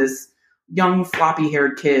beauty from this young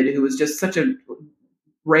floppy-haired kid who was just such a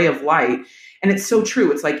ray of light. And it's so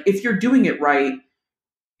true. It's like, if you're doing it right,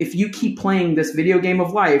 if you keep playing this video game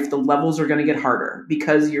of life, the levels are going to get harder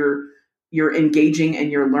because you're engaging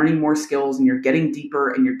and you're learning more skills and you're getting deeper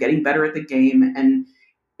and you're getting better at the game. And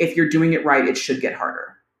if you're doing it right, it should get harder.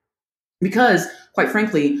 Because, quite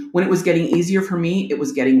frankly, when it was getting easier for me, it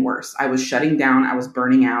was getting worse. I was shutting down, I was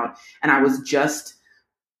burning out, and I was just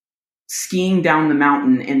skiing down the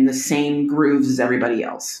mountain in the same grooves as everybody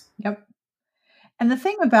else. Yep. And the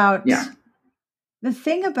thing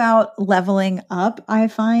about leveling up, I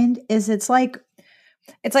find, is it's like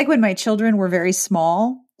when my children were very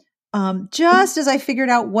small. Just as I figured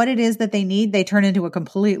out what it is that they need, they turn into a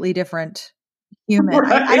completely different human.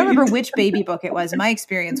 Right. I don't remember which baby book it was. My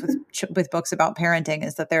experience with books about parenting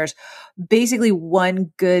is that there's basically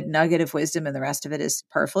one good nugget of wisdom and the rest of it is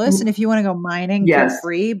superfluous. And if you want to go mining, feel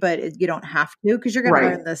free, but you don't have to, because you're going to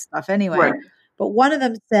learn this stuff anyway. Right. But one of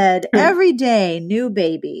them said, every day, new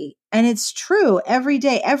baby. And it's true. Every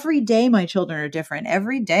day, my children are different.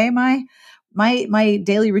 Every day, my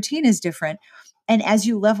daily routine is different. And as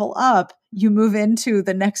you level up, you move into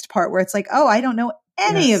the next part where it's like, oh, I don't know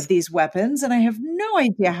any of these weapons and I have no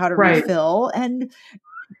idea how to refill. And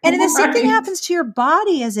the same thing happens to your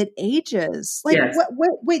body as it ages. Like,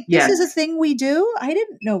 wait, this is a thing we do? I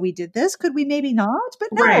didn't know we did this. Could we maybe not? But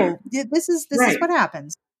no, this is what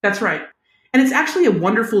happens. That's right. And it's actually a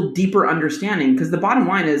wonderful, deeper understanding, because the bottom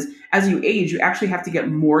line is, as you age, you actually have to get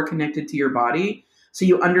more connected to your body. So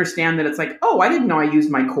you understand that it's like, oh, I didn't know I used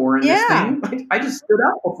my core in this thing. I just stood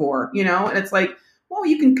up before, and it's like, well,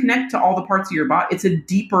 you can connect to all the parts of your body. It's a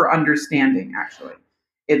deeper understanding, actually.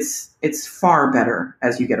 It's far better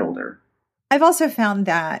as you get older. I've also found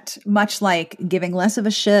that, much like giving less of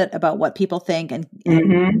a shit about what people think and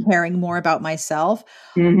caring more about myself,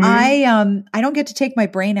 I don't get to take my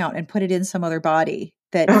brain out and put it in some other body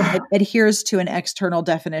that adheres to an external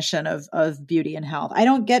definition of beauty and health. I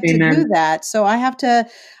don't get to do that. So I have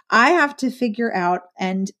to figure out,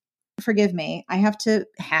 and forgive me, I have to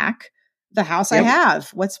hack the house I have.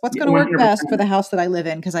 What's going to work best for the house that I live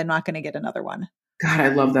in, because I'm not going to get another one. God, I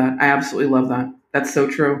love that. I absolutely love that. That's so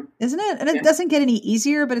true. Isn't it? And it doesn't get any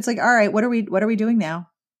easier, but it's like, all right, what are we doing now?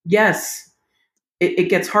 Yes. It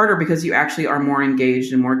gets harder because you actually are more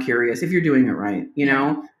engaged and more curious if you're doing it right,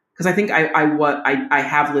 because I think I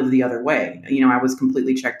have lived the other way. I was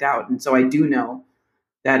completely checked out. And so I do know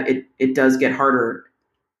that it does get harder,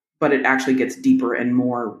 but it actually gets deeper and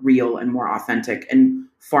more real and more authentic and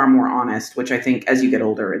far more honest, which I think as you get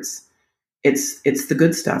older, it's the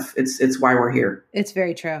good stuff. It's why we're here. It's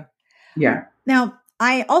very true. Yeah. Now,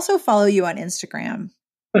 I also follow you on Instagram,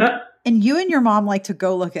 and you and your mom like to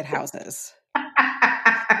go look at houses.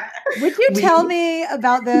 Would you tell me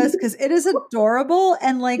about this? Because it is adorable.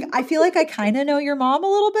 And I feel like I kind of know your mom a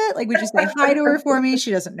little bit. Would you say hi to her for me?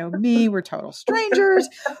 She doesn't know me. We're total strangers.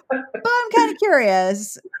 But I'm kind of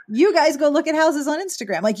curious. You guys go look at houses on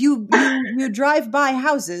Instagram. You drive by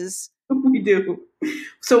houses. We do.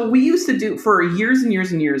 So we used to do for years and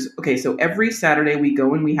years and years. Okay, so every Saturday we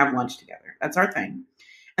go and we have lunch together. That's our thing.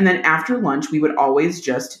 And then after lunch, we would always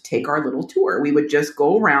just take our little tour. We would just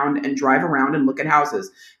go around and drive around and look at houses,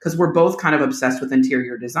 because we're both kind of obsessed with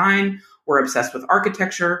interior design. We're obsessed with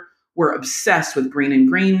architecture. we're obsessed with Green and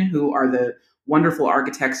Green, who are the wonderful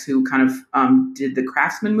architects who kind of did the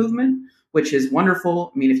craftsman movement, which is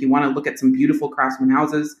wonderful. I mean, if you want to look at some beautiful craftsman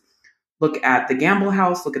houses, look at the Gamble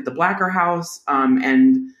House, look at the Blacker House,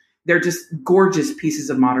 and they're just gorgeous pieces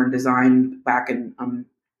of modern design back in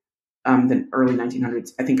the early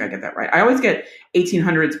 1900s. I think I get that right. I always get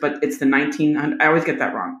 1800s, but it's the 1900s. I always get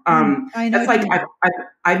that wrong. I know. That's like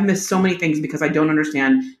I've missed so many things because I don't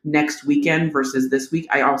understand next weekend versus this week.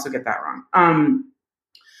 I also get that wrong.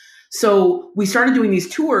 So we started doing these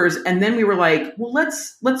tours, and then we were like, well,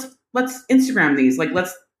 let's Instagram these. Like,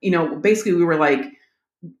 basically we were like,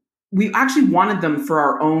 we actually wanted them for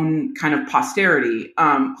our own kind of posterity,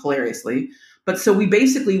 hilariously. But so we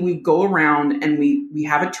go around and we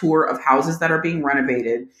have a tour of houses that are being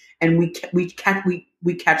renovated, and we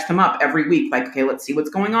catch them up every week. Like, okay, let's see what's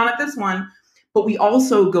going on at this one. But we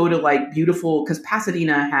also go to like beautiful, because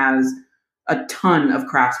Pasadena has a ton of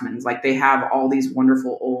craftsmen. Like, they have all these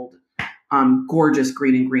wonderful old, gorgeous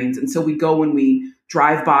Green and Greens. And so we go and we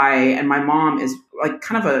drive by, and my mom is like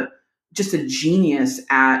kind of just a genius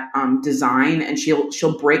at design, and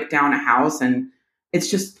she'll break down a house, and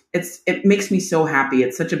it makes me so happy.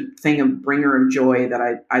 It's such a thing of bringer of joy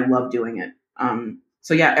that I love doing it.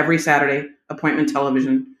 So yeah, every Saturday, appointment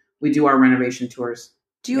television, we do our renovation tours.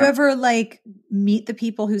 Do you ever like meet the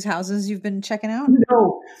people whose houses you've been checking out?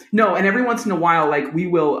 No. And every once in a while, like we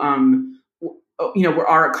will,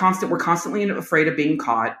 we're constantly afraid of being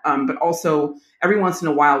caught. But also every once in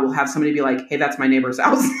a while we'll have somebody be like, hey, that's my neighbor's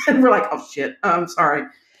house. And we're like, oh shit, sorry.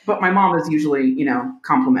 But my mom is usually,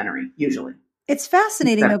 complimentary, usually. It's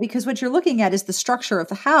fascinating though, because what you're looking at is the structure of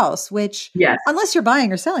the house, which unless you're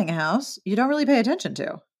buying or selling a house, you don't really pay attention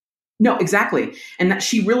to. No, exactly. And that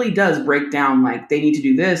she really does break down, like, they need to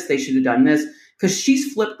do this, they should have done this. Because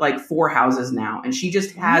she's flipped like 4 houses now, and she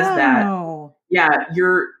just has that. Yeah,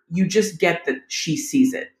 you just get that she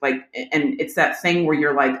sees it. Like, and it's that thing where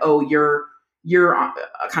you're like, oh, you're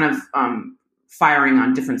kind of firing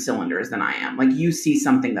on different cylinders than I am. Like, you see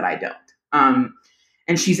something that I don't.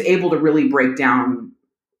 And she's able to really break down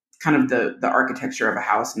kind of the architecture of a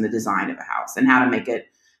house and the design of a house and how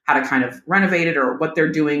to kind of renovate it, or what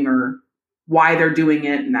they're doing or why they're doing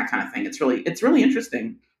it, and that kind of thing. It's really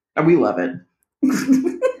interesting. And we love it.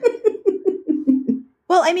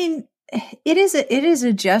 Well, I mean, it is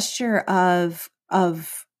a gesture of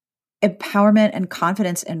empowerment and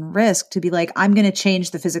confidence and risk to be like, I'm going to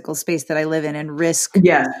change the physical space that I live in and risk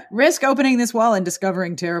opening this wall and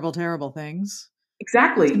discovering terrible, terrible things.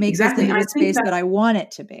 Exactly. To make this the space that I want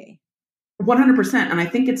it to be. 100%. And I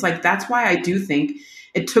think it's like, that's why I do think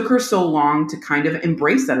it took her so long to kind of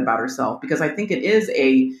embrace that about herself, because I think it is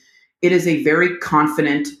a very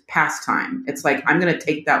confident pastime. It's like, I'm going to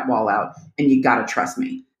take that wall out and you got to trust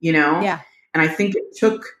me, Yeah. And I think it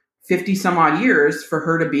took 50 some odd years for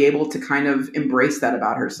her to be able to kind of embrace that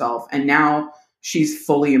about herself. And now she's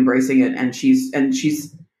fully embracing it. And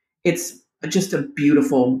it's just a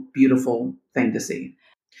beautiful, beautiful thing to see.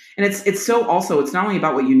 And it's so also, it's not only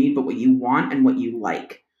about what you need, but what you want and what you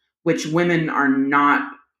like, which women are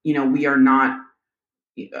not, we are not,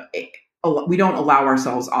 we don't allow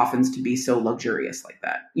ourselves often to be so luxurious like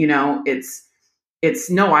that.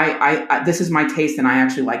 This is my taste, and I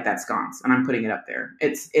actually like that sconce, and I'm putting it up there.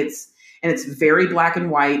 It's very black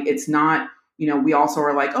and white. It's not, we also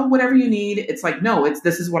are like, oh, whatever you need. It's like, no,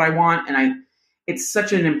 this is what I want. And it's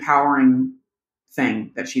such an empowering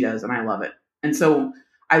thing that she does. And I love it. And so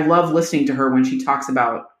I love listening to her when she talks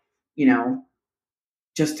about,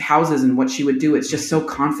 just houses and what she would do. It's just so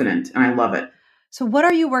confident, and I love it. So what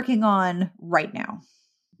are you working on right now?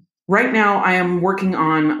 Right now, I am working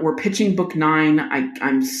on, we're pitching book 9.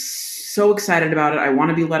 I'm so excited about it. I want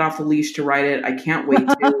to be let off the leash to write it. I can't wait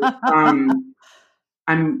to.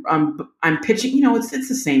 I'm pitching, it's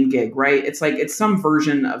the same gig, right? It's like, it's some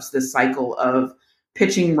version of this cycle of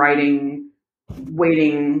pitching, writing,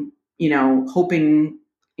 waiting, hoping,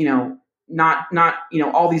 not,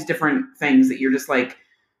 all these different things that you're just like,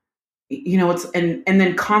 it's, and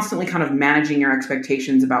then constantly kind of managing your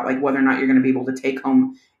expectations about like whether or not you're going to be able to take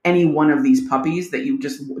home any one of these puppies that you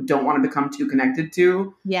just don't want to become too connected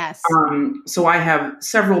to. Yes. So I have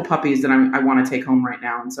several puppies that I want to take home right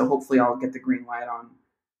now. And so hopefully I'll get the green light on,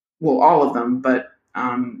 well, all of them, but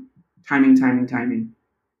timing.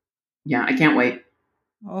 Yeah, I can't wait.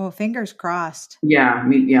 Oh, fingers crossed. Yeah,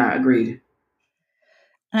 agreed.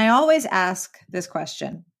 And I always ask this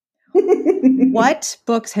question. What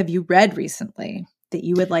books have you read recently that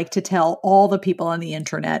you would like to tell all the people on the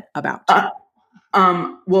internet about?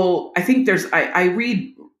 Well, I think I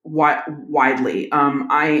read widely.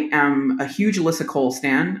 I am a huge Alyssa Cole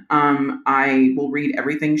stan. I will read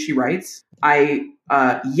everything she writes. I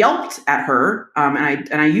yelped at her, and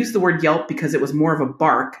I used the word yelp because it was more of a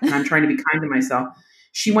bark, and I'm trying to be kind to myself.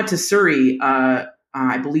 She went to Surrey,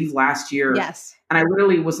 I believe last year. Yes. And I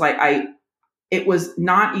literally was like, it was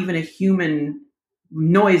not even a human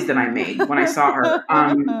noise that I made when I saw her.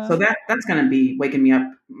 So that's going to be waking me up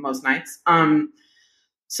most nights.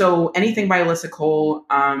 So anything by Alyssa Cole.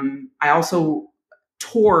 I also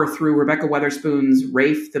tore through Rebecca Weatherspoon's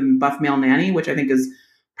Rafe, the Buff Male Nanny, which I think is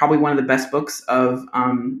probably one of the best books of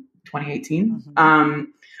 2018. Mm-hmm.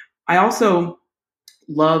 I also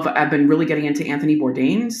I've been really getting into Anthony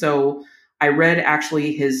Bourdain. So I read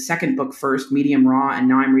actually his second book first, Medium Raw, and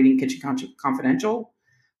now I'm reading Kitchen Confidential.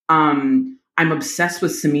 I'm obsessed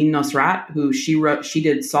with Samin Nosrat, who she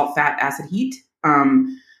did Salt, Fat, Acid, Heat.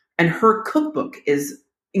 And her cookbook is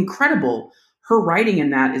incredible. Her writing in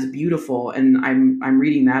that is beautiful, and I'm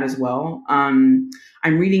reading that as well. I'm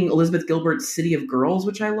reading Elizabeth Gilbert's City of Girls,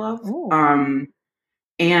 which I love.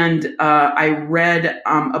 And I read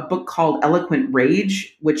a book called Eloquent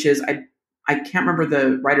Rage, which is, I can't remember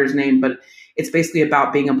the writer's name, but it's basically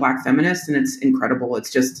about being a Black feminist, and it's incredible.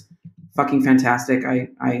 It's just fucking fantastic.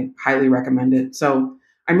 I highly recommend it. So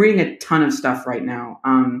I'm reading a ton of stuff right now.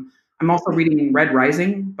 I'm also reading Red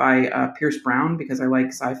Rising by Pierce Brown because I like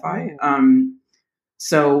sci-fi.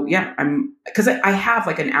 So yeah, because I have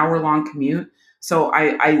like an hour-long commute. So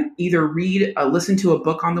I either listen to a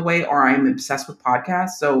book on the way, or I'm obsessed with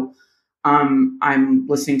podcasts. So I'm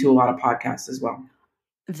listening to a lot of podcasts as well.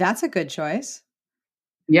 That's a good choice.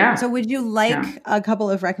 Yeah. So would you like a couple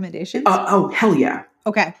of recommendations? Oh, hell yeah.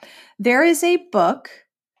 Okay. There is a book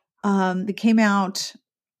that came out.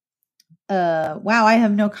 Wow, I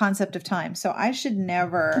have no concept of time. So I should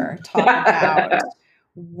never talk about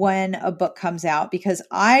when a book comes out because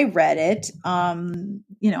I read it.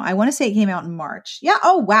 I want to say it came out in March. Yeah.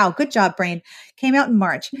 Oh, wow. Good job, brain. Came out in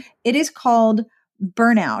March. It is called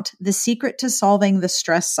Burnout: The Secret to Solving the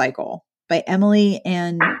Stress Cycle by Emily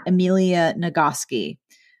and Amelia Nagoski.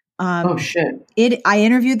 Oh shit. I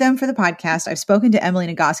interviewed them for the podcast. I've spoken to Emily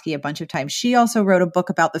Nagoski a bunch of times. She also wrote a book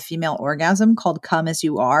about the female orgasm called Come As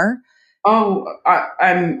You Are. Oh,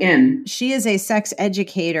 I'm in. She is a sex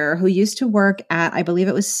educator who used to work at, I believe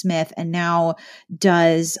it was Smith, and now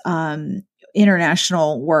does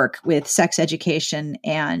international work with sex education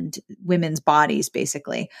and women's bodies,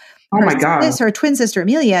 basically. Oh my God. Her twin sister,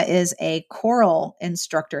 Amelia, is a choral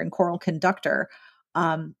instructor and choral conductor.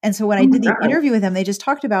 And so when I did the interview with them, they just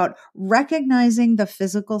talked about recognizing the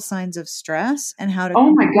physical signs of stress and how to.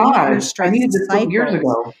 Oh my God. I needed this book years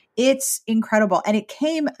ago. It's incredible. And it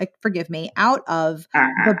came, forgive me, out of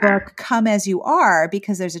the book Come As You Are,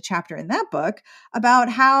 because there's a chapter in that book about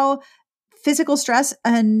how physical stress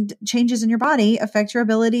and changes in your body affect your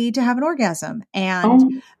ability to have an orgasm.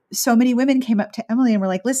 And so many women came up to Emily and were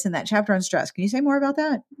like, listen, that chapter on stress, can you say more about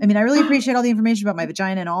that? I mean, I really appreciate all the information about my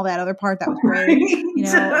vagina and all that other part. That was great.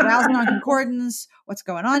 Arousal non-concordance, what's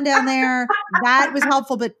going on down there. That was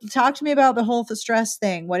helpful. But talk to me about the whole stress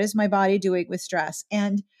thing. What is my body doing with stress?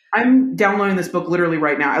 And I'm downloading this book literally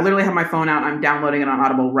right now. I literally have my phone out. I'm downloading it on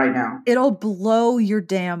Audible right now. It'll blow your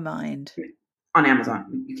damn mind. On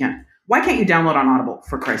Amazon. You can't. Why can't you download on Audible,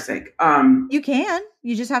 for Christ's sake? You can.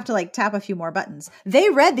 You just have to tap a few more buttons. They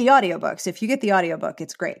read the audiobooks. If you get the audiobook,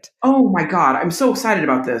 it's great. Oh my God. I'm so excited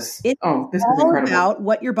about this. This is incredible. About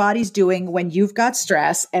what your body's doing when you've got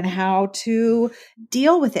stress and how to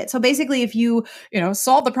deal with it. So basically, if you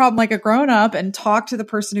solve the problem like a grown-up and talk to the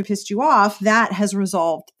person who pissed you off, that has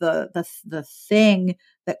resolved the thing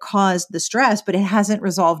that caused the stress, but it hasn't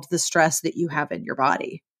resolved the stress that you have in your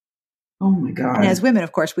body. Oh my God. And as women,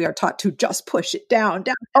 of course, we are taught to just push it down.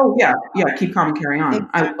 Oh yeah. Yeah. Keep calm and carry on.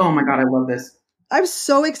 Exactly. Oh my God. I love this. I'm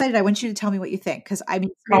so excited. I want you to tell me what you think. Cause I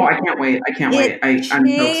can't wait. I can't wait. I'm so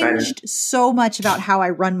excited. So much about how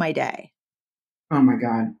I run my day. Oh my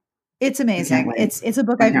God. It's amazing. It's a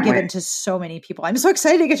book I've given to so many people. I'm so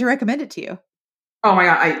excited to get to recommend it to you. Oh my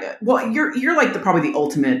God. You're like probably the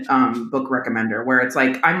ultimate book recommender, where it's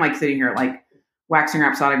like, I'm like sitting here like waxing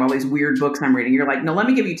rhapsodic about all these weird books I'm reading. You're like, no, let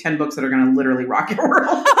me give you 10 books that are going to literally rock your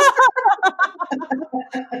world.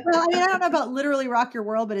 Well, I don't know about literally rock your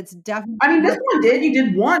world, but it's definitely. I mean, this one did. You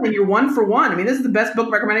did one, and you're 1 for 1. I mean, this is the best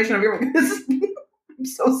book recommendation I've ever. I'm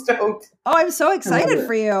so stoked. Oh, I'm so excited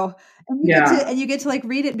for you. And you get to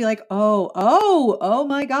read it and be like, oh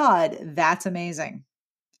my God, that's amazing.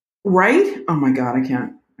 Right? Oh my God, I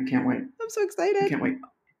can't wait. I'm so excited. I can't wait.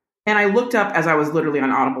 And I looked up as I was literally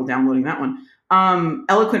on Audible downloading that one.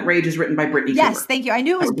 Eloquent Rage is written by Brittany Yes, Cooper. thank you. I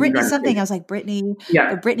knew it was Brittany something. I was like, Brittany.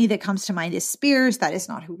 Yeah. The Brittany that comes to mind is Spears. That is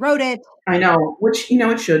not who wrote it. I know, which,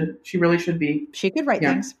 it should. She really should be. She could write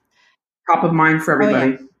things. Top of mind for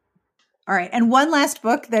everybody. Oh, yeah. All right. And one last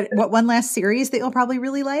one last series that you'll probably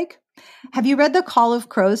really like. Have you read the Call of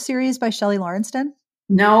Crows series by Shelley Lawrenston?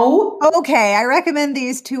 No. Okay. I recommend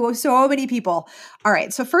these to so many people. All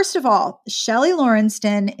right. So first of all, Shelley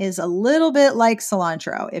Lawrenston is a little bit like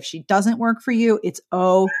cilantro. If she doesn't work for you, it's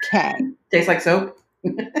okay. Tastes like soap.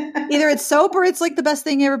 Either it's soap or it's like the best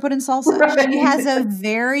thing you ever put in salsa. Right. She has a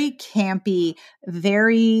very campy,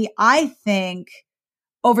 very, I think,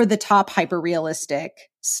 over the top, hyper realistic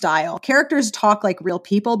style. Characters talk like real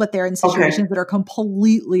people, but they're in situations that are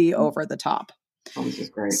completely over the top. Oh, this is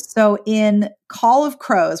great. So in Call of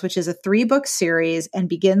Crows, which is a 3-book series and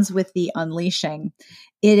begins with the unleashing,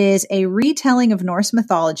 it is a retelling of Norse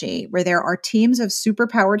mythology where there are teams of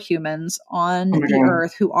superpowered humans on the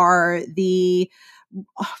earth who are the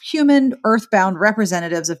human earthbound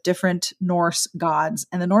representatives of different Norse gods.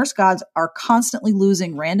 And the Norse gods are constantly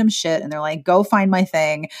losing random shit. And they're like, go find my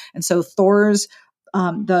thing. And so Thor's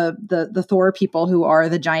the Thor people who are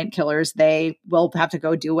the giant killers, they will have to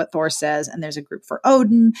go do what Thor says. And there's a group for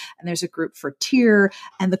Odin and there's a group for Tyr,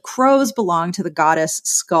 and the crows belong to the goddess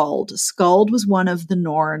Skuld. Skuld was one of the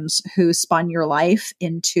Norns who spun your life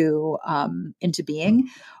into being.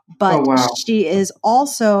 But she is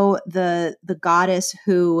also the goddess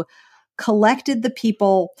who collected the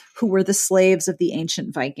people who were the slaves of the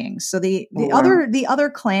ancient Vikings. So the other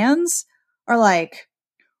clans are like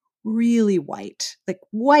really white, like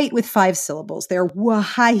white with 5 syllables. They're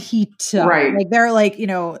Wahita. Right. Like they're like,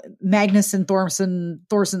 Magnus and Thorson.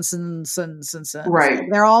 Right.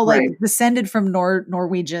 They're all like descended from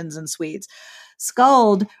Norwegians and Swedes.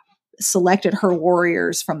 Skuld selected her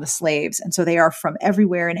warriors from the slaves. And so they are from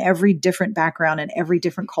everywhere in every different background and every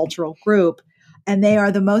different cultural group. And they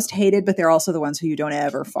are the most hated, but they're also the ones who you don't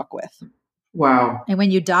ever fuck with. Wow. And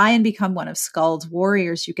when you die and become one of Skuld's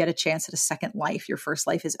warriors, you get a chance at a second life. Your first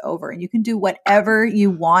life is over and you can do whatever you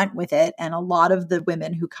want with it. And a lot of the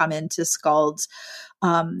women who come into Skuld's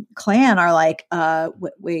clan are like,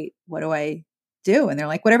 wait, what do I do? And they're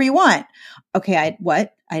like, whatever you want. Okay. I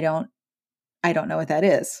don't know what that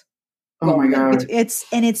is. Oh my God. It's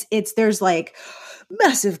there's like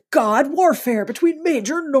massive god warfare between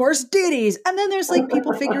major Norse deities. And then there's like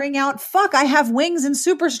people figuring out, fuck, I have wings and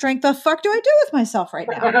super strength. The fuck do I do with myself right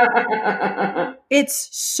now? It's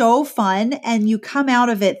so fun. And you come out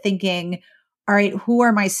of it thinking, all right, who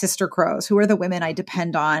are my sister crows? Who are the women I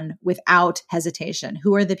depend on without hesitation?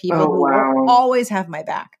 Who are the people who will always have my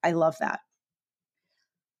back? I love that.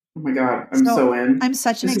 Oh my God. I'm so in. I'm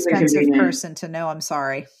such an expensive person to know. I'm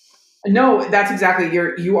sorry. No, that's exactly,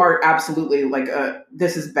 you are absolutely like,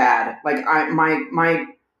 this is bad. Like my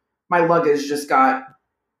luggage just got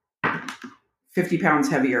 50 pounds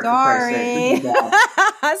heavher. Sorry. Sorry about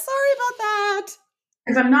that.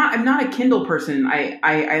 Because I'm not a Kindle person. I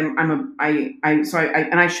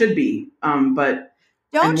should be. But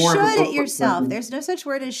don't should it yourself. There's no such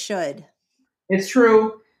word as should. It's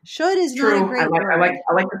true. Should is not a great word. I like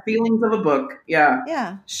the feelings of a book. Yeah.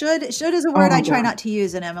 Yeah. Should is a word I try not to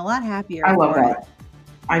use, and I'm a lot happier. I love that.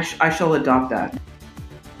 I shall adopt that.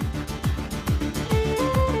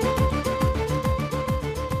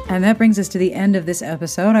 And that brings us to the end of this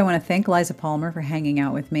episode. I want to thank Liza Palmer for hanging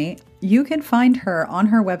out with me. You can find her on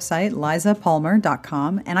her website,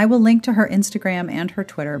 lizapalmer.com, and I will link to her Instagram and her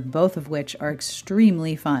Twitter, both of which are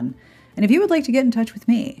extremely fun. And if you would like to get in touch with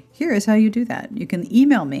me, here is how you do that. You can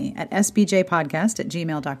email me at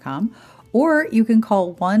sbjpodcast@gmail.com, or you can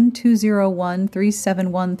call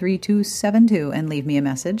 1-201-371-3272 and leave me a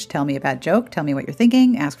message. Tell me a bad joke, tell me what you're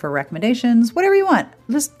thinking, ask for recommendations, whatever you want.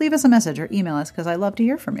 Just leave us a message or email us because I love to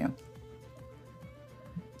hear from you.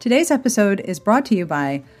 Today's episode is brought to you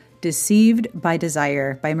by Deceived by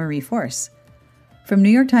Desire by Marie Force. From New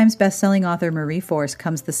York Times bestselling author Marie Force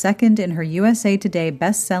comes the second in her USA Today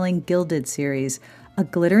bestselling Gilded series, a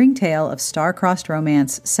glittering tale of star-crossed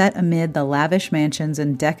romance set amid the lavish mansions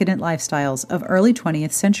and decadent lifestyles of early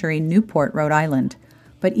 20th century Newport, Rhode Island.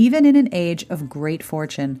 But even in an age of great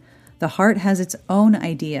fortune, the heart has its own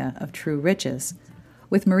idea of true riches.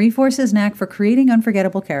 With Marie Force's knack for creating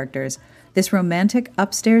unforgettable characters, this romantic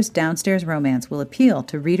upstairs-downstairs romance will appeal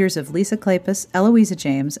to readers of Lisa Kleypas, Eloisa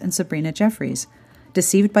James, and Sabrina Jeffries.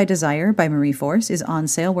 Deceived by Desire by Marie Force is on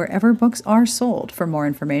sale wherever books are sold. For more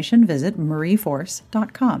information, visit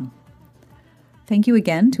marieforce.com. Thank you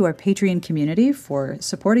again to our Patreon community for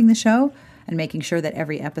supporting the show and making sure that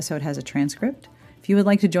every episode has a transcript. If you would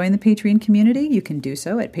like to join the Patreon community, you can do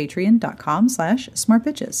so at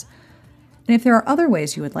patreon.com/smartbitches. And if there are other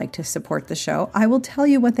ways you would like to support the show, I will tell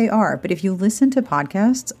you what they are. But if you listen to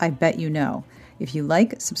podcasts, I bet you know. If you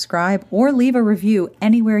like, subscribe, or leave a review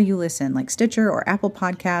anywhere you listen, like Stitcher or Apple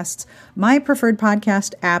Podcasts, my preferred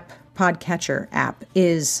podcast app, podcatcher app,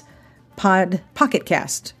 is Pocket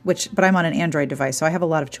Cast, but I'm on an Android device, so I have a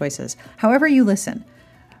lot of choices. However you listen,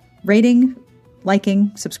 rating,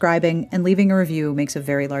 liking, subscribing, and leaving a review makes a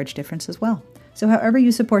very large difference as well. So however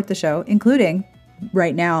you support the show, including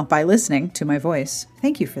right now by listening to my voice,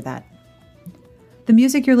 thank you for that. The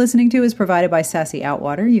music you're listening to is provided by Sassy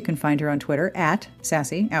Outwater. You can find her on Twitter at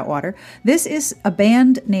Sassy Outwater. This is a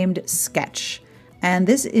band named Sketch, and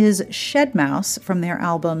this is Shed Mouse from their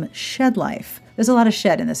album Shed Life. There's a lot of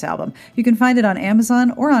shed in this album. You can find it on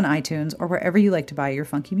Amazon or on iTunes or wherever you like to buy your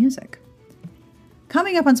funky music.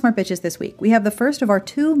 Coming up on Smart Bitches this week, we have the first of our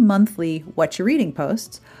 2 monthly What You Reading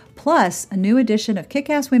posts, plus a new edition of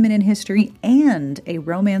Kick-Ass Women in History and a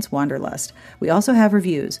Romance Wanderlust. We also have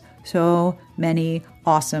reviews. So many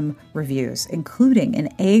awesome reviews, including an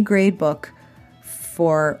A-grade book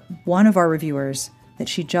for one of our reviewers that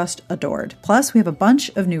she just adored. Plus, we have a bunch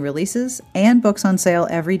of new releases and books on sale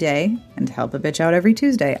every day and Help a Bitch Out every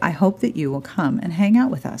Tuesday. I hope that you will come and hang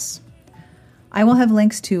out with us. I will have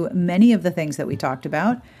links to many of the things that we talked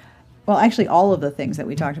about. Well, actually, all of the things that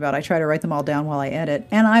we talked about. I try to write them all down while I edit.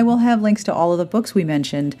 And I will have links to all of the books we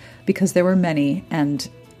mentioned because there were many and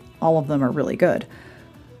all of them are really good.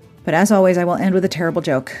 But as always, I will end with a terrible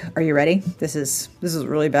joke. Are you ready? This is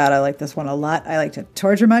really bad. I like this one a lot. I like to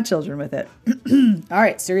torture my children with it. All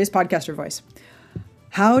right, serious podcaster voice.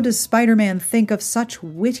 How does Spider-Man think of such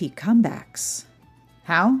witty comebacks?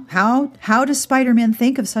 How does Spider-Man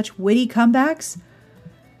think of such witty comebacks?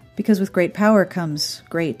 Because with great power comes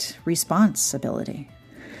great responsibility.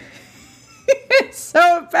 It's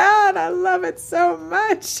so bad. I love it so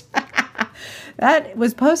much. That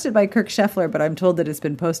was posted by Kirk Scheffler, but I'm told that it's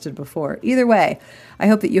been posted before. Either way, I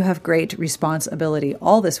hope that you have great responsibility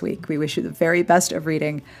all this week. We wish you the very best of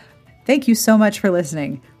reading. Thank you so much for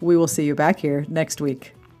listening. We will see you back here next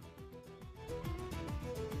week.